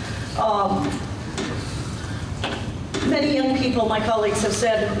experience. Many young people, my colleagues have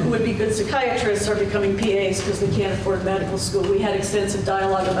said, who would be good psychiatrists are becoming PAs because they can't afford medical school. We had extensive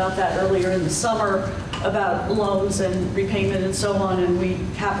dialogue about that earlier in the summer, about loans and repayment and so on, and we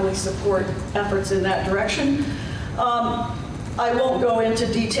happily support efforts in that direction. I won't go into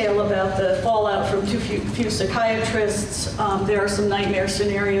detail about the fallout from too few psychiatrists. There are some nightmare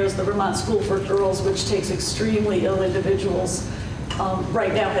scenarios. The Vermont School for Girls, which takes extremely ill individuals,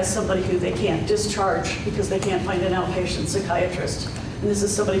 right now has somebody who they can't discharge because they can't find an outpatient psychiatrist. And this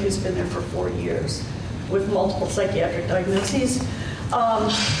is somebody who's been there for 4 years with multiple psychiatric diagnoses.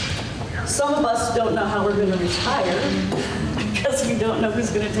 Some of us don't know how we're going to retire because we don't know who's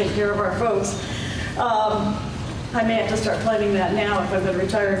going to take care of our folks. I may have to start planning that now if I'm going to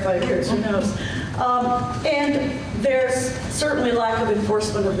retire in 5 years, who knows. And there's certainly lack of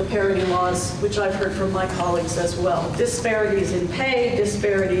enforcement of the parity laws, which I've heard from my colleagues as well. Disparities in pay,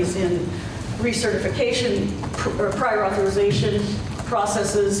 disparities in recertification, or prior authorization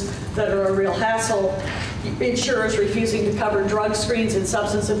processes that are a real hassle. Insurers refusing to cover drug screens and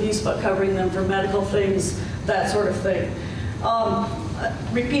substance abuse, but covering them for medical things, that sort of thing.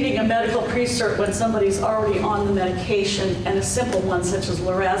 Repeating a medical pre-cert when somebody's already on the medication, and a simple one such as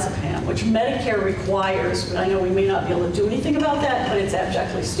lorazepam, which Medicare requires. I know we may not be able to do anything about that, but it's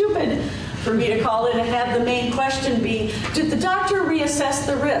abjectly stupid for me to call in and have the main question be, did the doctor reassess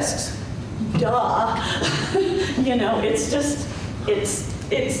the risks? Duh. It's just, it's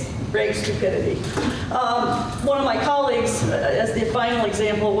great stupidity. One of my colleagues, as the final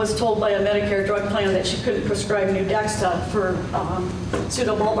example, was told by a Medicare drug plan that she couldn't prescribe Nuedexta for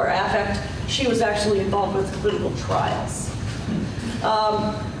pseudobulbar affect. She was actually involved with clinical trials.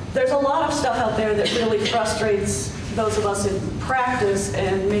 there's a lot of stuff out there that really frustrates those of us in practice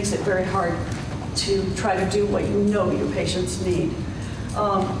and makes it very hard to try to do what you know your patients need.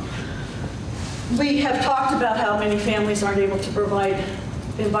 We have talked about how many families aren't able to provide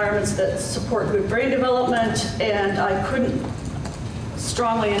environments that support good brain development, and I couldn't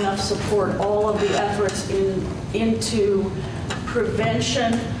strongly enough support all of the efforts into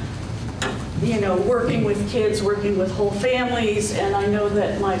prevention, you know, working with kids, working with whole families, and I know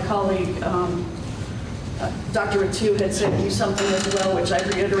that my colleague, Dr. Ratu had said do something as well, which I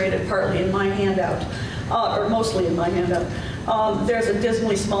reiterated partly in my handout, or mostly in my handout. There's a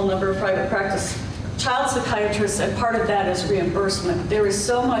dismally small number of private practice child psychiatrists, and part of that is reimbursement. There is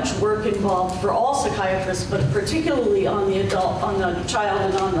so much work involved for all psychiatrists, but particularly on the adult, on the child,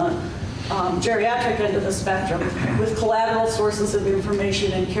 and on the geriatric end of the spectrum, with collateral sources of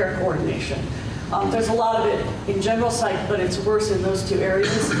information and care coordination. There's a lot of it in general psych, but it's worse in those two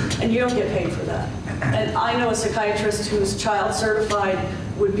areas, and you don't get paid for that. And I know a psychiatrist who's child certified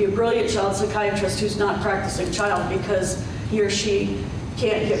would be a brilliant child psychiatrist who's not practicing child because he or she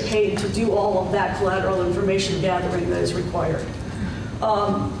can't get paid to do all of that collateral information gathering that is required.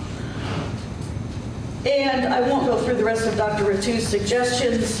 And I won't go through the rest of Dr. Ratu's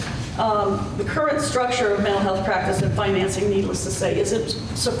suggestions. The current structure of mental health practice and financing, needless to say, isn't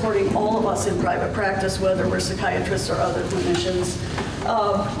supporting all of us in private practice, whether we're psychiatrists or other clinicians.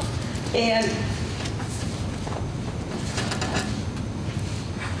 And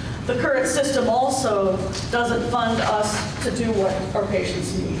the current system also doesn't fund us to do what our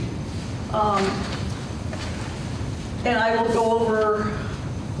patients need. And I will go over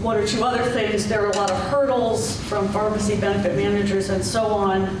one or two other things. There are a lot of hurdles from pharmacy benefit managers and so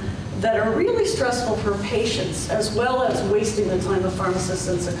on that are really stressful for patients, as well as wasting the time of pharmacists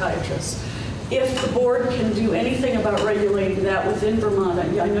and psychiatrists. If the board can do anything about regulating that within Vermont,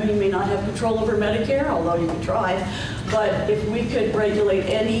 I know you may not have control over Medicare, although you can try, but if we could regulate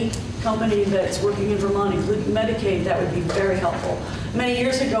any company that's working in Vermont, including Medicaid, that would be very helpful. Many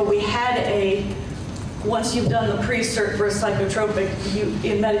years ago, we had once you've done the pre-cert for a psychotropic,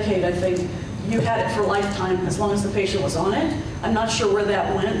 in Medicaid, I think, you had it for lifetime as long as the patient was on it. I'm not sure where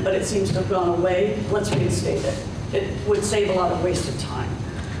that went, but it seems to have gone away. Let's reinstate it. It would save a lot of wasted time.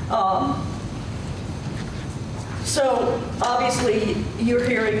 So obviously, you're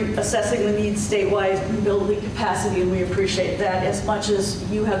hearing assessing the needs statewide and building capacity, and we appreciate that as much as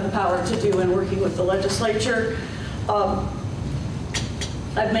you have the power to do in working with the legislature.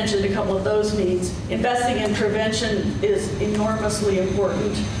 I've mentioned a couple of those needs. Investing in prevention is enormously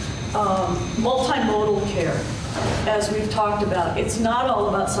important. Multimodal care, as we've talked about, it's not all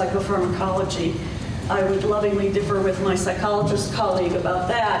about psychopharmacology. I would lovingly differ with my psychologist colleague about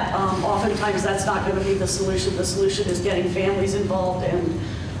that. Oftentimes that's not going to be the solution. The solution is getting families involved in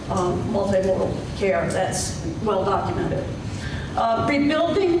multimodal care. That's well documented.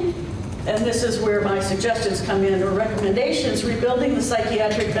 Rebuilding, and this is where my suggestions come in, or recommendations, rebuilding the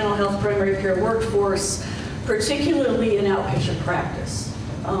psychiatric mental health primary care workforce, particularly in outpatient practice,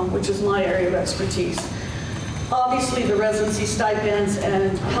 which is my area of expertise. Obviously, the residency stipends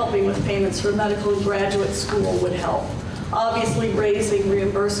and helping with payments for medical and graduate school would help. Obviously, raising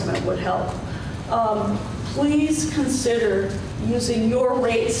reimbursement would help. Please consider using your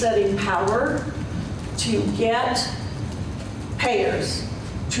rate-setting power to get payers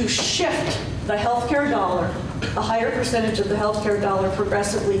to shift the healthcare dollar, a higher percentage of the healthcare dollar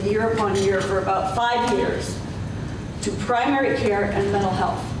progressively year upon year for about 5 years, to primary care and mental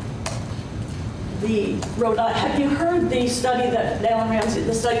health. Have you heard the study that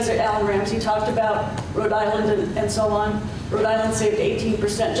the studies that Alan Ramsey talked about, Rhode Island and so on? Rhode Island saved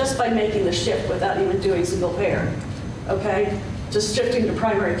 18% just by making the shift without even doing single payer, okay? Just shifting to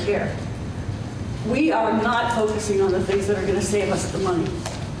primary care. We are not focusing on the things that are gonna save us the money.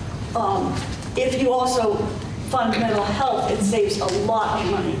 If you also fund mental health, it saves a lot of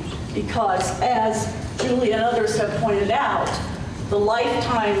money because, as Julie and others have pointed out, the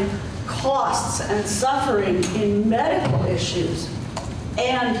lifetime costs and suffering in medical issues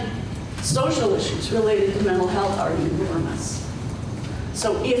and social issues related to mental health are enormous.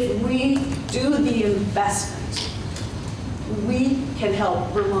 So if we do the investment, we can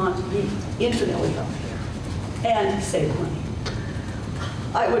help Vermont be infinitely healthier and save money.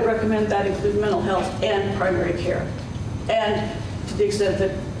 I would recommend that include mental health and primary care. And to the extent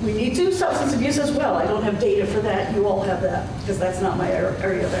that we need to, substance abuse as well. I don't have data for that. You all have that, because that's not my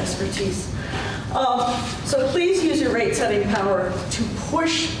area of expertise. So please use your rate-setting power to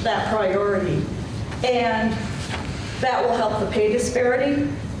push that priority, and that will help the pay disparity.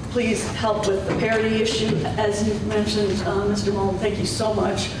 Please help with the parity issue, as you've mentioned, Mr. Mullen, thank you so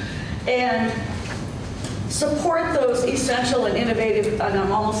much. And support those essential and innovative, and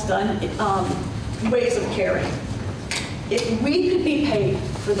I'm almost done, ways of caring. If we could be paid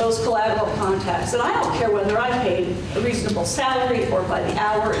for those collateral contacts, and I don't care whether I paid a reasonable salary or by the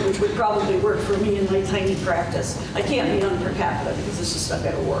hour, which would probably work for me in my tiny practice. I can't be on per capita because it's just not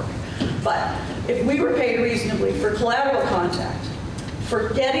going to work. But if we were paid reasonably for collateral contact,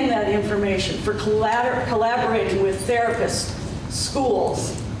 for getting that information, for collaborating with therapists,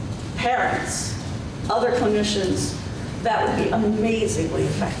 schools, parents, other clinicians, that would be amazingly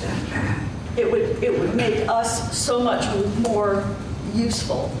effective. It would make us so much more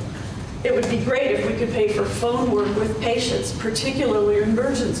useful. It would be great if we could pay for phone work with patients, particularly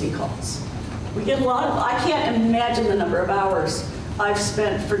emergency calls. We get a lot of, I can't imagine the number of hours I've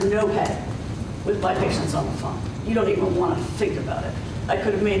spent for no pay with my patients on the phone. You don't even want to think about it. I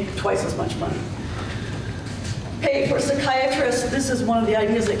could have made twice as much money. Pay for psychiatrists, this is one of the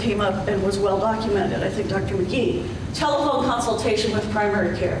ideas that came up and was well documented, I think Dr. McGee. Telephone consultation with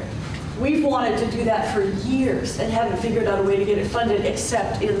primary care. We've wanted to do that for years and haven't figured out a way to get it funded,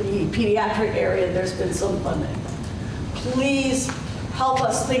 except in the pediatric area, there's been some funding. Please help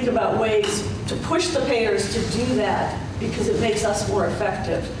us think about ways to push the payers to do that because it makes us more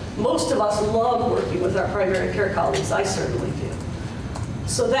effective. Most of us love working with our primary care colleagues, I certainly do.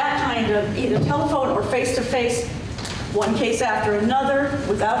 So that kind of either telephone or face-to-face, one case after another,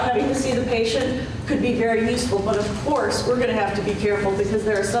 without having to see the patient, could be very useful. But of course, we're going to have to be careful because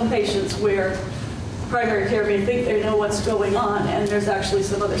there are some patients where primary care may think they know what's going on, and there's actually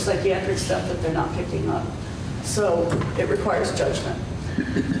some other psychiatric stuff that they're not picking up. So it requires judgment.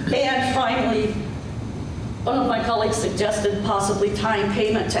 And finally, one of my colleagues suggested possibly tying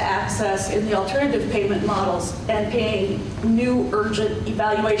payment to access in the alternative payment models and paying new urgent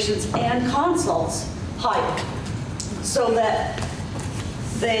evaluations and consults higher, so that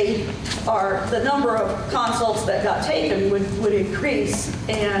the number of consults that got taken would increase,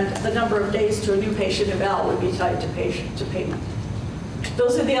 and the number of days to a new patient eval would be tied to payment.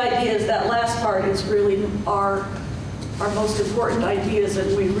 Those are the ideas. That last part is really our most important ideas,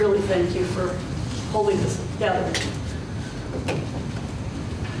 and we really thank you for holding this together.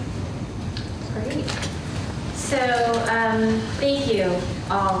 Great. So thank you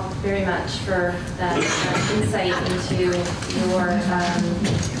all very much for that insight into your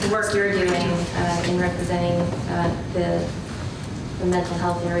the work you're doing in representing the mental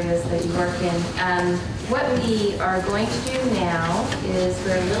health areas that you work in. What we are going to do now is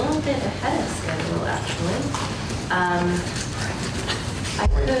we're a little bit ahead of schedule, actually. I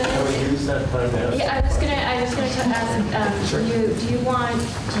was gonna ask, do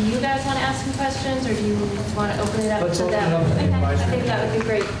you guys want to ask some questions, or do you want to open it up Let's to open them? it up to the Okay, I advisory think that would be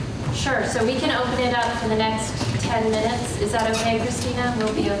great. Sure, so we can open it up for the next 10 minutes. Is that okay, Christina?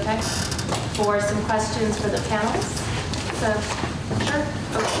 Will be okay? For some questions for the panelists? So, sure.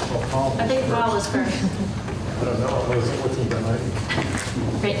 Oh, I think Paul was first. I don't know, I was looking behind you.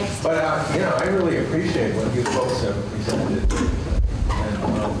 Right next to But, I really appreciate what you folks have presented. And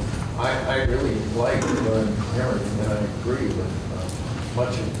I really like what I'm hearing, and I agree with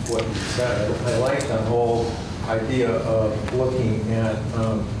much of what you said. I like the whole idea of looking at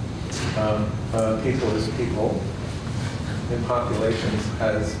people as people and populations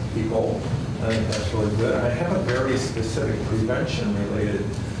as people. I think that's really good. I have a very specific prevention-related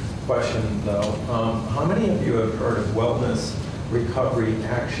question, though. How many of you have heard of wellness recovery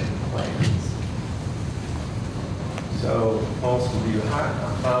action plans? So most of you,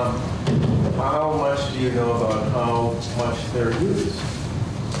 how much do you know about how much they're used?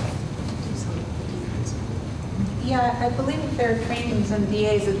 Yeah, I believe there are trainings and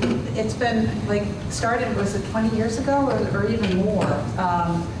DAs. It's been started, was it 20 years ago or even more?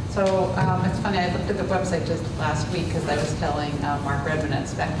 It's funny, I looked at the website just last week because I was telling Mark Redmond at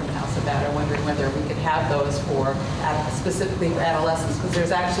Spectrum House about it, wondering whether we could have those specifically for adolescents, because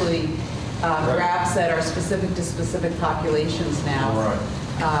there's actually RAPs that are specific to specific populations now. Right.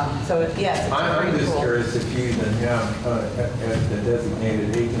 Yes, it's I'm just cool. curious if you even have, at the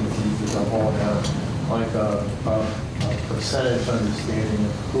designated agencies as a whole, have like a percentage understanding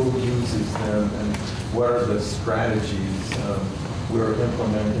of who uses them and what are the strategies we're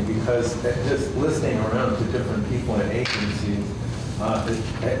implementing, because just listening around to different people in agencies,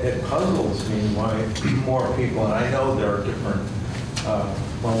 it puzzles me why more people, and I know there are different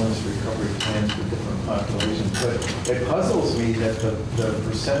wellness recovery plans for different populations, but it puzzles me that the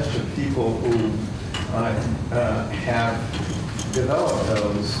percentage of people who have developed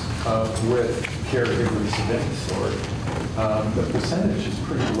those with caregivers of any sort, the percentage is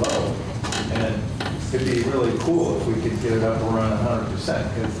pretty low. And it'd be really cool if we could get it up around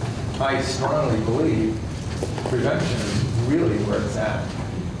 100%, because I strongly believe prevention is really where it's at.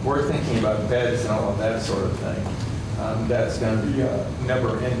 We're thinking about beds and all of that sort of thing. That's going to be a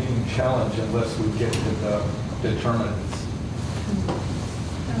never-ending challenge unless we get to the determinants.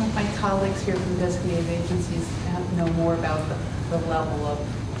 I don't know if my colleagues here from designated agencies know more about the level of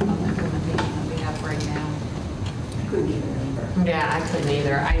implementation that we have right now. Yeah, I couldn't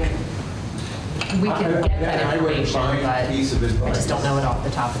either. We can get that information, but I just don't know it off the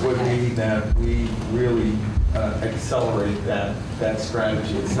top of my Would head. be that we really accelerate that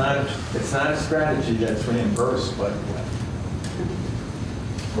strategy. It's not a strategy that's reimbursed, but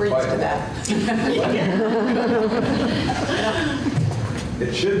We're used to that.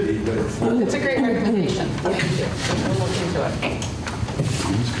 it should be, but it's not. It's a great recommendation. We'll look into it.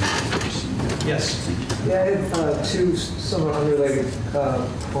 Yes. Yeah, I have two somewhat unrelated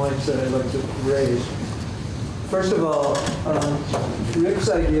points that I'd like to raise. First of all, Rick's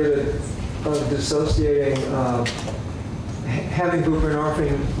idea of dissociating, having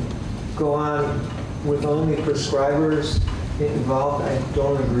buprenorphine go on with only prescribers involved, I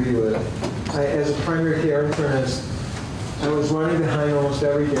don't agree with. As a primary care internist, I was running behind almost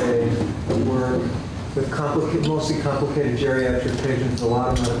every day with mostly complicated geriatric patients, a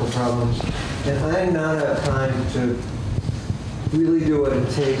lot of medical problems. And I did not have time to really do what it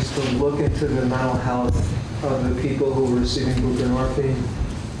takes to look into the mental health of the people who were receiving buprenorphine.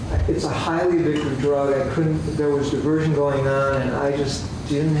 It's a highly addictive drug. There was diversion going on, and I just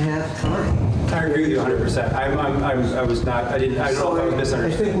didn't have time. I agree with you 100%. I don't know if I was misunderstood.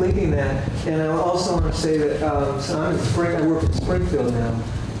 I think linking that, and I also want to say that so I work in Springfield now,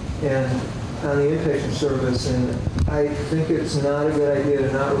 and on the inpatient service, and I think it's not a good idea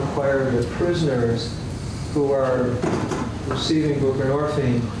to not require the prisoners who are receiving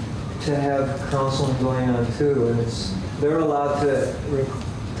buprenorphine to have counseling going on too, and they're allowed to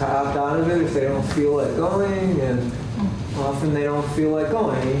opt out of it if they don't feel like going, and often they don't feel like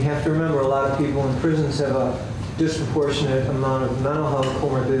going. And you have to remember, a lot of people in prisons have a disproportionate amount of mental health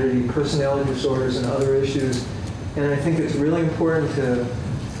comorbidity, personality disorders, and other issues, and I think it's really important to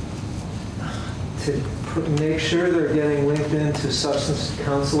make sure they're getting linked into substance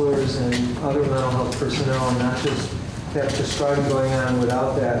counselors and other mental health personnel, and not just have prescribing going on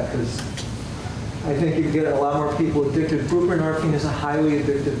without that, because I think you get a lot more people addicted. Buprenorphine is a highly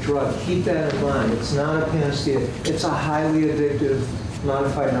addictive drug. Keep that in mind. It's not a panacea. It's a highly addictive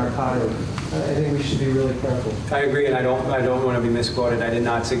modified narcotic. I think we should be really careful. I agree, and I don't want to be misquoted. I did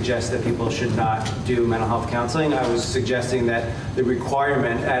not suggest that people should not do mental health counseling. I was suggesting that the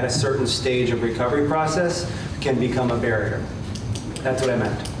requirement at a certain stage of recovery process can become a barrier. That's what I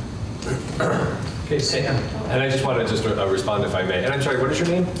meant. Okay, Sam. And I just want to respond, if I may. And I'm sorry, what is your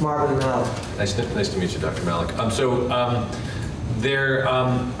name? Marvin Malik. Nice to meet you, Dr. Malik.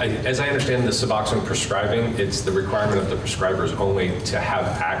 As I understand the Suboxone prescribing, it's the requirement of the prescribers only to have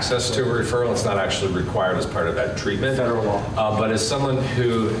access to a referral. It's not actually required as part of that treatment. Federal law. But as someone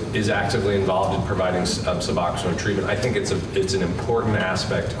who is actively involved in providing Suboxone treatment, I think it's an important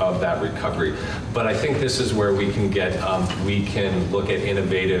aspect of that recovery. But I think this is where we can look at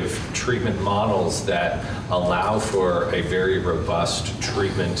innovative treatment models that allow for a very robust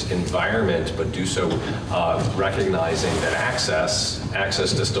treatment environment, but do so recognizing that access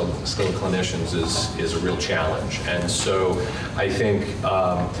to skilled clinicians is a real challenge. And so I think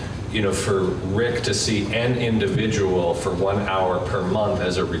for Rick to see an individual for 1 hour per month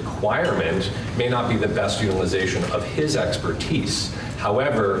as a requirement may not be the best utilization of his expertise.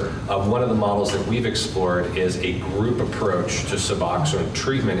 However, one of the models that we've explored is a group approach to Suboxone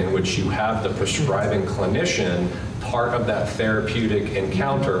treatment in which you have the prescribing clinician part of that therapeutic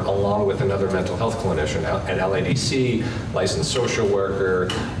encounter along with another mental health clinician, an LADC, licensed social worker,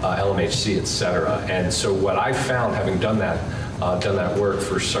 LMHC, et cetera. And so what I found, having done that work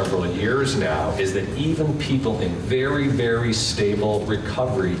for several years now, is that even people in very, very stable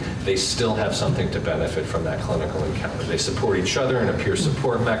recovery, they still have something to benefit from that clinical encounter. They support each other in a peer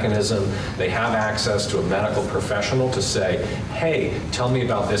support mechanism. They have access to a medical professional to say, hey, tell me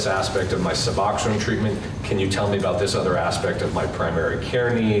about this aspect of my Suboxone treatment. Can you tell me about this other aspect of my primary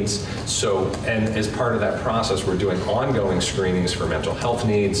care needs? And as part of that process, we're doing ongoing screenings for mental health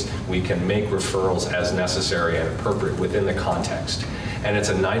needs. We can make referrals as necessary and appropriate within the context. And it's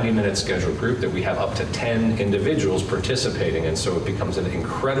a 90-minute scheduled group that we have up to 10 individuals participating, and so it becomes an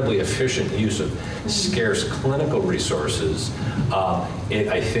incredibly efficient use of scarce clinical resources. It,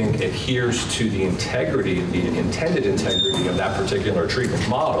 I think, adheres to the integrity, the intended integrity of that particular treatment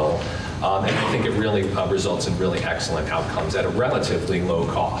model, And I think it really results in really excellent outcomes at a relatively low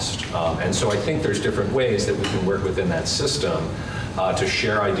cost. And so I think there's different ways that we can work within that system to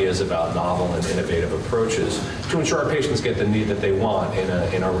share ideas about novel and innovative approaches to ensure our patients get the need that they want in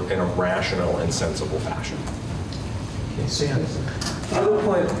a rational and sensible fashion. Okay, Sam. The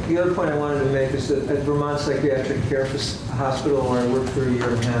other point I wanted to make is that at Vermont Psychiatric Care Hospital, where I worked for a year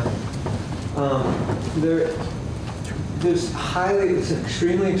and a half, it's an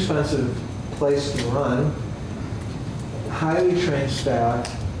extremely expensive place to run, highly trained staff,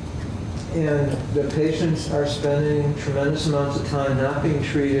 and the patients are spending tremendous amounts of time not being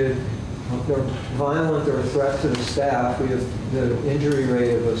treated. They're violent or a threat to the staff. The injury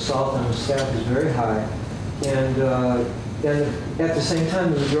rate of assault on the staff is very high. And at the same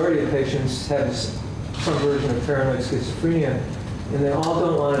time, the majority of patients have some version of paranoid schizophrenia, and they all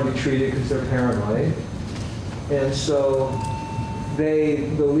don't want to be treated because they're paranoid. And so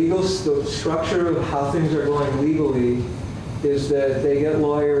the structure of how things are going legally is that they get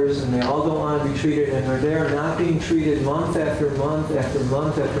lawyers and they all don't want to be treated, and they're there not being treated month after month after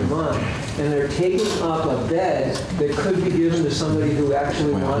month after month, and they're taking up a bed that could be given to somebody who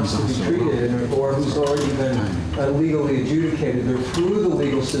actually wants to be treated or who's already been legally adjudicated. They're through the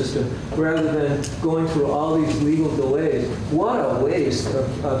legal system rather than going through all these legal delays. What a waste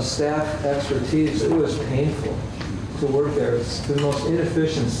of staff expertise. It was painful to work there. It's the most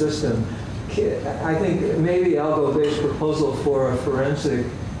inefficient system. I think maybe I'll go base proposal for a forensic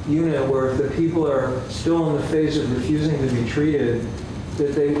unit where if the people are still in the phase of refusing to be treated,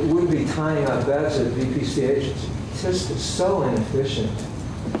 that they wouldn't be tying up beds at VPCH. It's just so inefficient.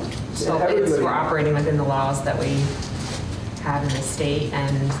 So we're operating within the laws that we have in the state,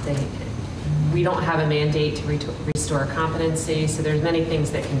 and we don't have a mandate to restore competency, so there's many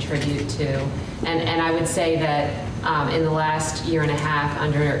things that contribute to. And I would say that in the last year and a half,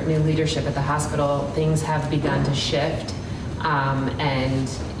 under new leadership at the hospital, things have begun to shift. And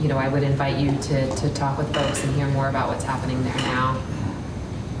I would invite you to talk with folks and hear more about what's happening there now.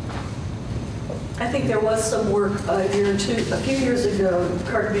 I think there was some work a few years ago,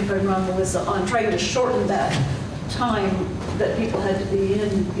 correct me if I'm wrong, Melissa, on trying to shorten that time that people had to be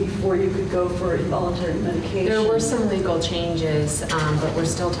in before you could go for involuntary medication. There were some legal changes, but we're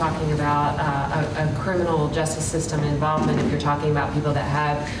still talking about a criminal justice system involvement if you're talking about people that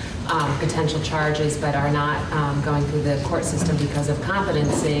have potential charges but are not going through the court system because of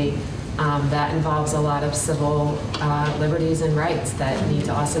competency. That involves a lot of civil liberties and rights that need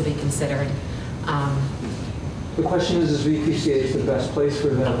to also be considered. The question is VPCH the best place for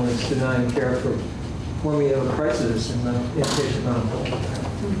them when it's denying care for when we have a crisis in inpatient mental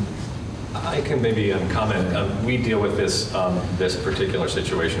health? I can maybe comment. We deal with this particular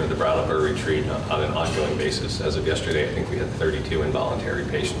situation at the Brattleboro Retreat on an ongoing basis. As of yesterday, I think we had 32 involuntary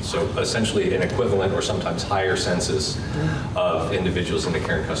patients. So essentially an equivalent or sometimes higher census of individuals in the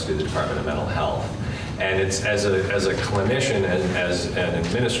care and custody of the Department of Mental Health. And it's as a clinician and as an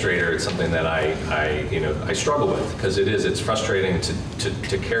administrator, it's something that I struggle with because it's frustrating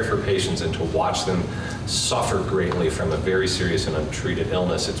to care for patients and to watch them suffer greatly from a very serious and untreated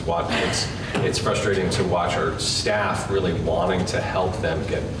illness. It's frustrating to watch our staff really wanting to help them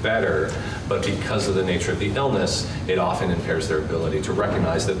get better, but because of the nature of the illness, it often impairs their ability to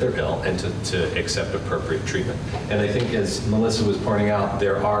recognize that they're ill and to accept appropriate treatment. And I think, as Melissa was pointing out,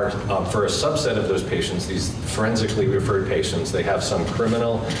 there are, for a subset of those patients, these forensically referred patients, they have some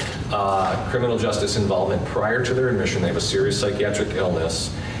criminal justice involvement prior to their admission. They have a serious psychiatric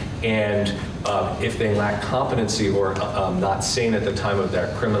illness. And if they lack competency or not sane at the time of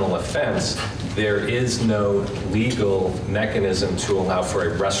that criminal offense, there is no legal mechanism to allow for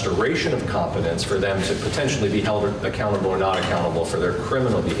a restoration of competence for them to potentially be held accountable or not accountable for their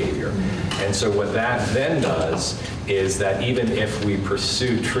criminal behavior. And so what that then does is that even if we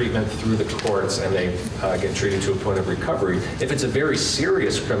pursue treatment through the courts and they get treated to a point of recovery, if it's a very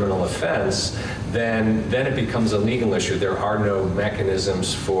serious criminal offense, then it becomes a legal issue. There are no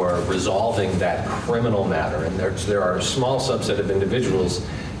mechanisms for resolving that criminal matter. And there are a small subset of individuals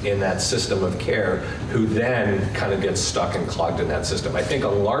in that system of care who then kind of get stuck and clogged in that system. I think a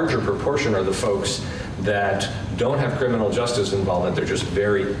larger proportion are the folks that don't have criminal justice involvement. They're just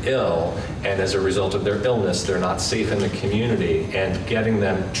very ill, and as a result of their illness, they're not safe in the community, and getting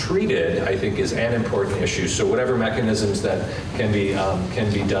them treated, I think, is an important issue. So whatever mechanisms that can be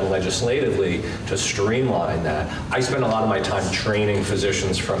done legislatively to streamline that. I spend a lot of my time training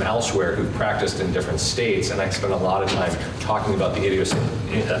physicians from elsewhere who've practiced in different states, and I spend a lot of time talking about the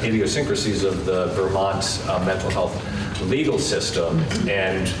idiosyncrasies of the Vermont mental health legal system.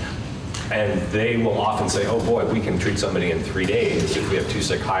 And And they will often say, oh boy, we can treat somebody in 3 days if we have 2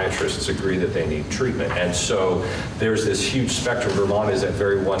 psychiatrists agree that they need treatment. And so there's this huge spectrum. Vermont is at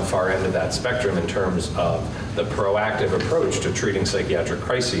very one far end of that spectrum in terms of the proactive approach to treating psychiatric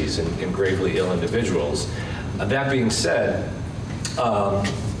crises in gravely ill individuals. That being said,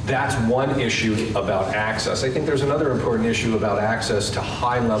 that's one issue about access. I think there's another important issue about access to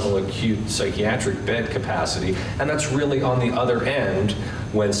high-level acute psychiatric bed capacity, and that's really on the other end.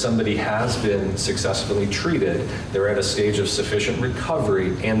 When somebody has been successfully treated, they're at a stage of sufficient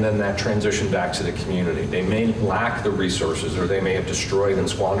recovery, and then that transition back to the community. They may lack the resources, or they may have destroyed and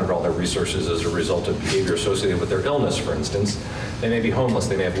squandered all their resources as a result of behavior associated with their illness, for instance. They may be homeless,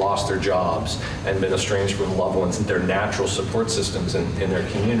 they may have lost their jobs and been estranged from loved ones and their natural support systems in their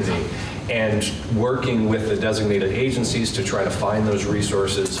community. And working with the designated agencies to try to find those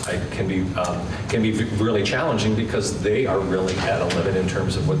resources can be really challenging, because they are really at a limit in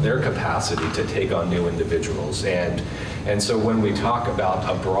terms of what their capacity to take on new individuals. And so when we talk about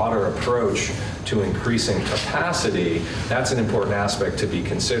a broader approach to increasing capacity, that's an important aspect to be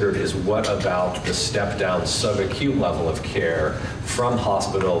considered, is what about the step-down subacute level of care from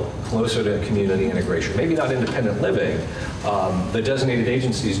hospital closer to community integration, maybe not independent living. The designated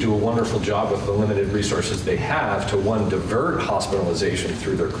agencies do a wonderful job with the limited resources they have to, one, divert hospitalization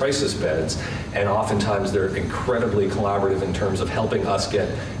through their crisis beds, and oftentimes they're incredibly collaborative in terms of helping us get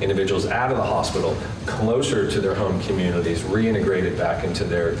individuals out of the hospital closer to their home communities, reintegrated back into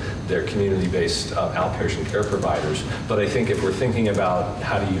their community-based outpatient care providers. But I think if we're thinking about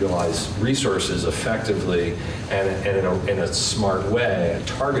how to utilize resources effectively and in a smart way, a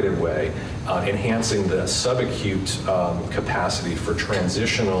targeted way, enhancing the subacute capacity for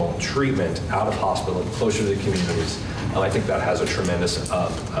transitional treatment out of hospital, closer to the communities, I think that has a tremendous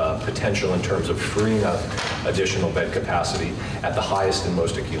potential in terms of freeing up additional bed capacity at the highest and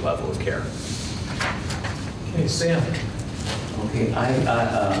most acute level of care. Okay, Sam. Okay,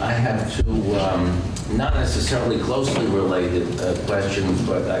 I have two not necessarily closely related questions,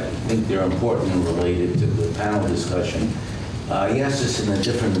 but I think they're important and related to the panel discussion. He asked this in a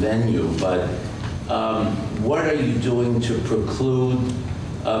different venue, but what are you doing to preclude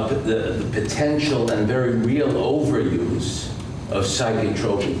the potential and very real overuse of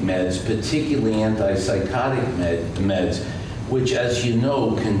psychotropic meds, particularly antipsychotic meds, which, as you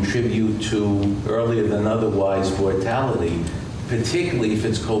know, contribute to earlier than otherwise mortality, particularly if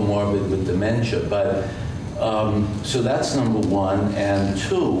it's comorbid with dementia. But so that's number one. And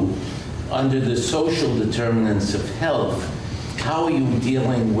two, under the social determinants of health, how are you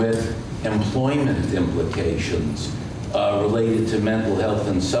dealing with employment implications related to mental health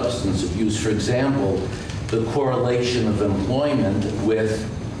and substance abuse? For example, the correlation of employment with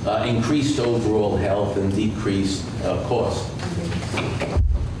increased overall health and decreased cost.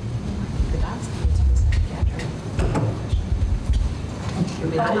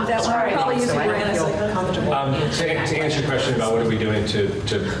 That one probably using To answer your question about what are we doing to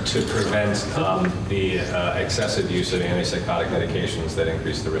prevent the excessive use of antipsychotic medications that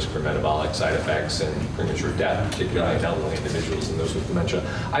increase the risk for metabolic side effects and premature death, particularly in elderly individuals and those with dementia,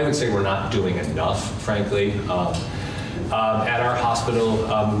 I would say we're not doing enough, frankly. At our hospital,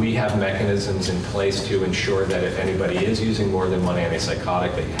 we have mechanisms in place to ensure that if anybody is using more than one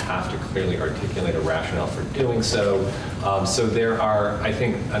antipsychotic, that you have to clearly articulate a rationale for doing so. So there are, I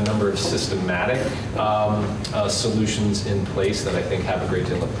think, a number of systematic solutions in place that I think have a great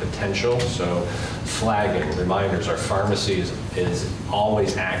deal of potential. So flagging, reminders, our pharmacy is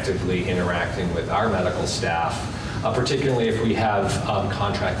always actively interacting with our medical staff, particularly if we have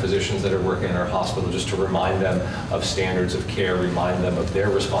contract physicians that are working in our hospital, just to remind them of standards of care, remind them of their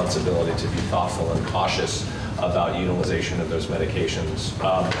responsibility to be thoughtful and cautious about utilization of those medications.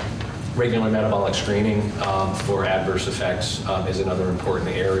 Regular metabolic screening for adverse effects is another important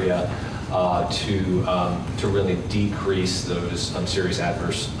area to really decrease those serious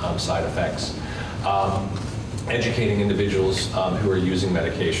adverse side effects. Educating individuals who are using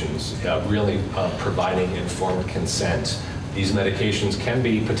medications, really providing informed consent. These medications can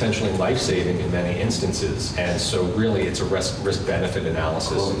be potentially life-saving in many instances, and so really it's a risk-benefit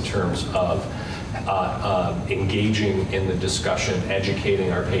analysis in terms of engaging in the discussion,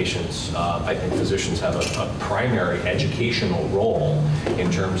 educating our patients. I think physicians have a primary educational role in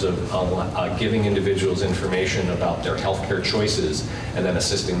terms of giving individuals information about their healthcare choices and then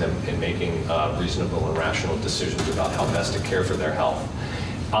assisting them in making reasonable and rational decisions about how best to care for their health.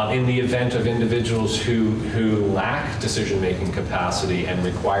 In the event of individuals who lack decision-making capacity and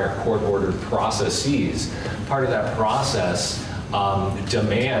require court-ordered processes, part of that process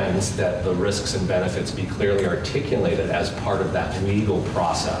demands that the risks and benefits be clearly articulated as part of that legal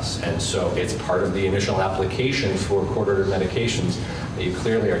process. And so it's part of the initial application for court-ordered medications that you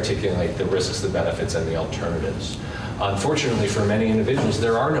clearly articulate the risks, the benefits, and the alternatives. Unfortunately, for many individuals,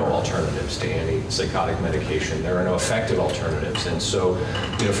 there are no alternatives to antipsychotic medication. There are no effective alternatives. And so,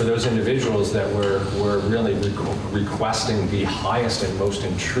 for those individuals that we're really requesting the highest and most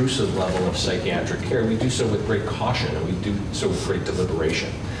intrusive level of psychiatric care, we do so with great caution, and we do so with great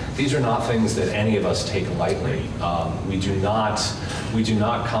deliberation. These are not things that any of us take lightly. We do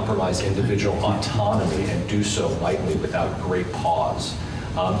not compromise individual autonomy and do so lightly without great pause.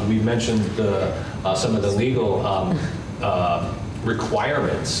 We mentioned some of the legal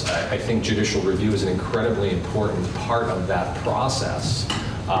requirements. I think judicial review is an incredibly important part of that process.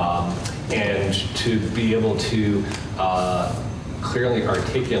 And to be able to clearly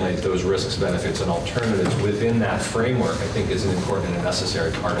articulate those risks, benefits, and alternatives within that framework, I think, is an important and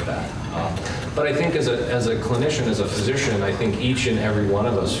necessary part of that. But I think as a clinician, as a physician, I think each and every one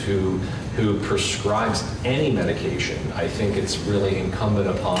of us who prescribes any medication, I think it's really incumbent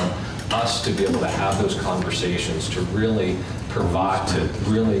upon us to be able to have those conversations, to really provide, to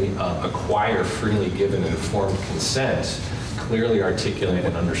really acquire freely given informed consent, clearly articulate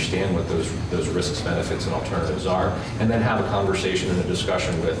and understand what those risks, benefits, and alternatives are, and then have a conversation and a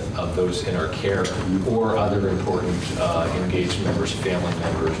discussion with those in our care or other important engaged members, family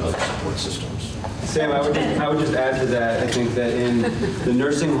members, other support systems. Sam, I would just add to that. I think that in the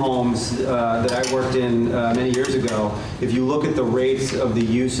nursing homes that I worked in many years ago, if you look at the rates of the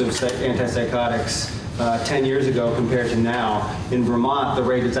use of antipsychotics 10 years ago compared to now, in Vermont, the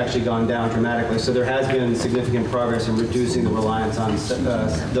rate has actually gone down dramatically. So there has been significant progress in reducing the reliance on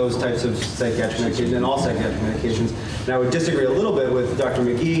those types of psychiatric medications and all psychiatric medications. And I would disagree a little bit with Dr.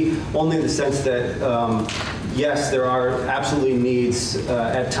 McGee, only in the sense that yes, there are absolutely needs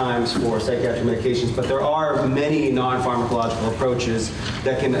at times for psychiatric medications, but there are many non-pharmacological approaches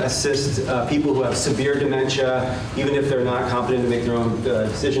that can assist people who have severe dementia, even if they're not competent to make their own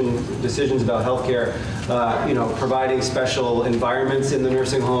decisions about healthcare. Providing special environments in the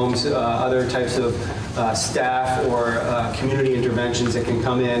nursing homes, other types of staff or community interventions that can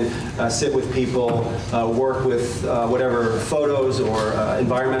come in, sit with people, work with whatever photos or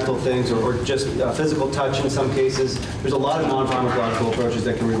environmental things or just physical touch in some cases. There's a lot of non-pharmacological approaches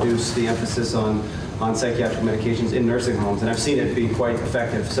that can reduce the emphasis on psychiatric medications in nursing homes, and I've seen it be quite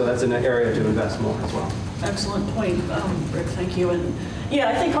effective. So that's an area to invest more as well. Excellent point, Rick, thank you. And yeah,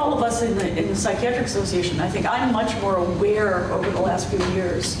 I think all of us in the Psychiatric Association, I think I'm much more aware over the last few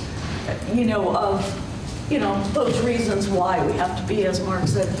years, of those reasons why we have to be, as Mark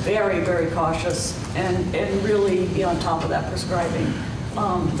said, very, very cautious and really be on top of that prescribing.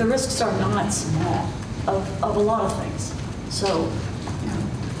 The risks are not small of a lot of things. So,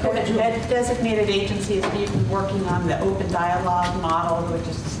 At designated agencies, we've been working on the open dialogue model, which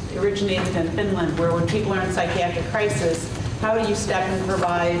is originated in Finland, where when people are in psychiatric crisis, how do you step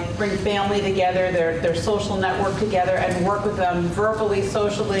and bring family together, their social network together, and work with them verbally,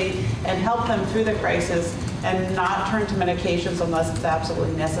 socially, and help them through the crisis and not turn to medications unless it's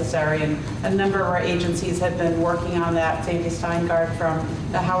absolutely necessary. And a number of our agencies have been working on that. Sandy Steingart from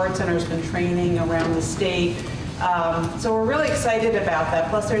the Howard Center has been training around the state. So we're really excited about that.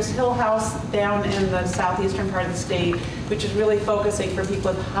 Plus there's Hill House down in the southeastern part of the state, which is really focusing for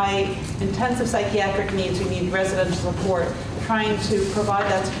people with high intensive psychiatric needs who need residential support, trying to provide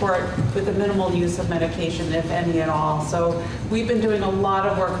that support with the minimal use of medication, if any at all. So we've been doing a lot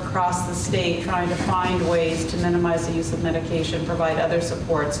of work across the state trying to find ways to minimize the use of medication, provide other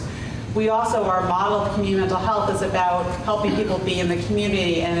supports. We also, our model of community mental health is about helping people be in the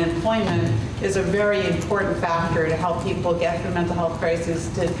community, and employment is a very important factor to help people get through mental health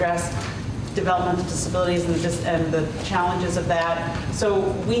crises, to address developmental disabilities and the challenges of that. So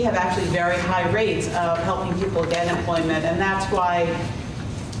we have actually very high rates of helping people get employment, and that's why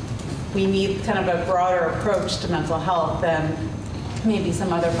we need kind of a broader approach to mental health than maybe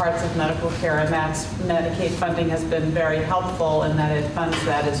some other parts of medical care, and that's Medicaid funding has been very helpful in that it funds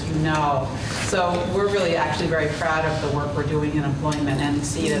that, as you know. So we're really actually very proud of the work we're doing in employment and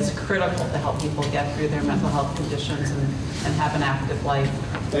see it as critical to help people get through their mental health conditions and have an active life.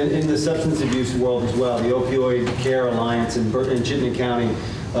 And in the substance abuse world as well, the Opioid Care Alliance in Chittenden County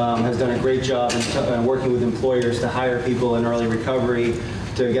has done a great job in working with employers to hire people in early recovery,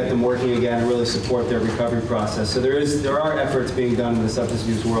 to get them working again and really support their recovery process. So there are efforts being done in the substance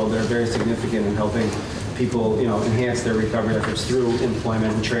abuse world that are very significant in helping people, enhance their recovery efforts through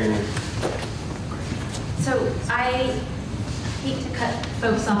employment and training. So I hate to cut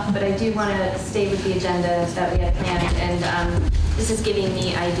folks off, but I do want to stay with the agenda that we had planned. And This is giving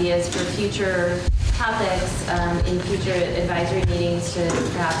me ideas for future topics in future advisory meetings to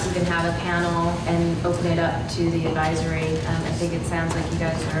perhaps even have a panel and open it up to the advisory. I think it sounds like you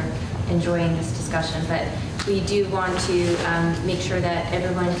guys are enjoying this discussion, but we do want to make sure that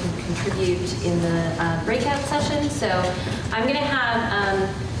everyone can contribute in the breakout session. So I'm going to have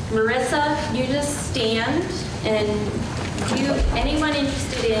Marissa, you just stand, and anyone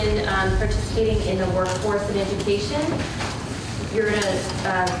interested in participating in the workforce and education, you're going to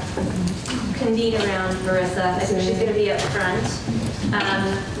convene around Marissa. I think she's going to be up front.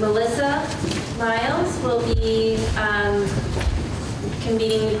 Melissa Miles will be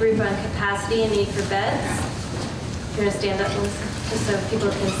convening the group on capacity and need for beds. You're going to stand up, Melissa, just so people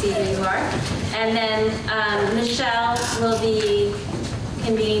can see who you are. And then Michelle will be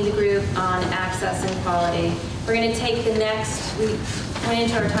convening the group on access and quality. We're going to take the next, we went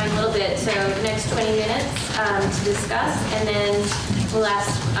into our time a little bit, so the next 20 minutes to discuss, and then we'll ask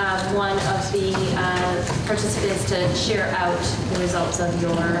one of the participants to share out the results of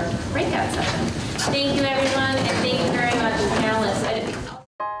your breakout session. Thank you, everyone, and thank you very much, panelists.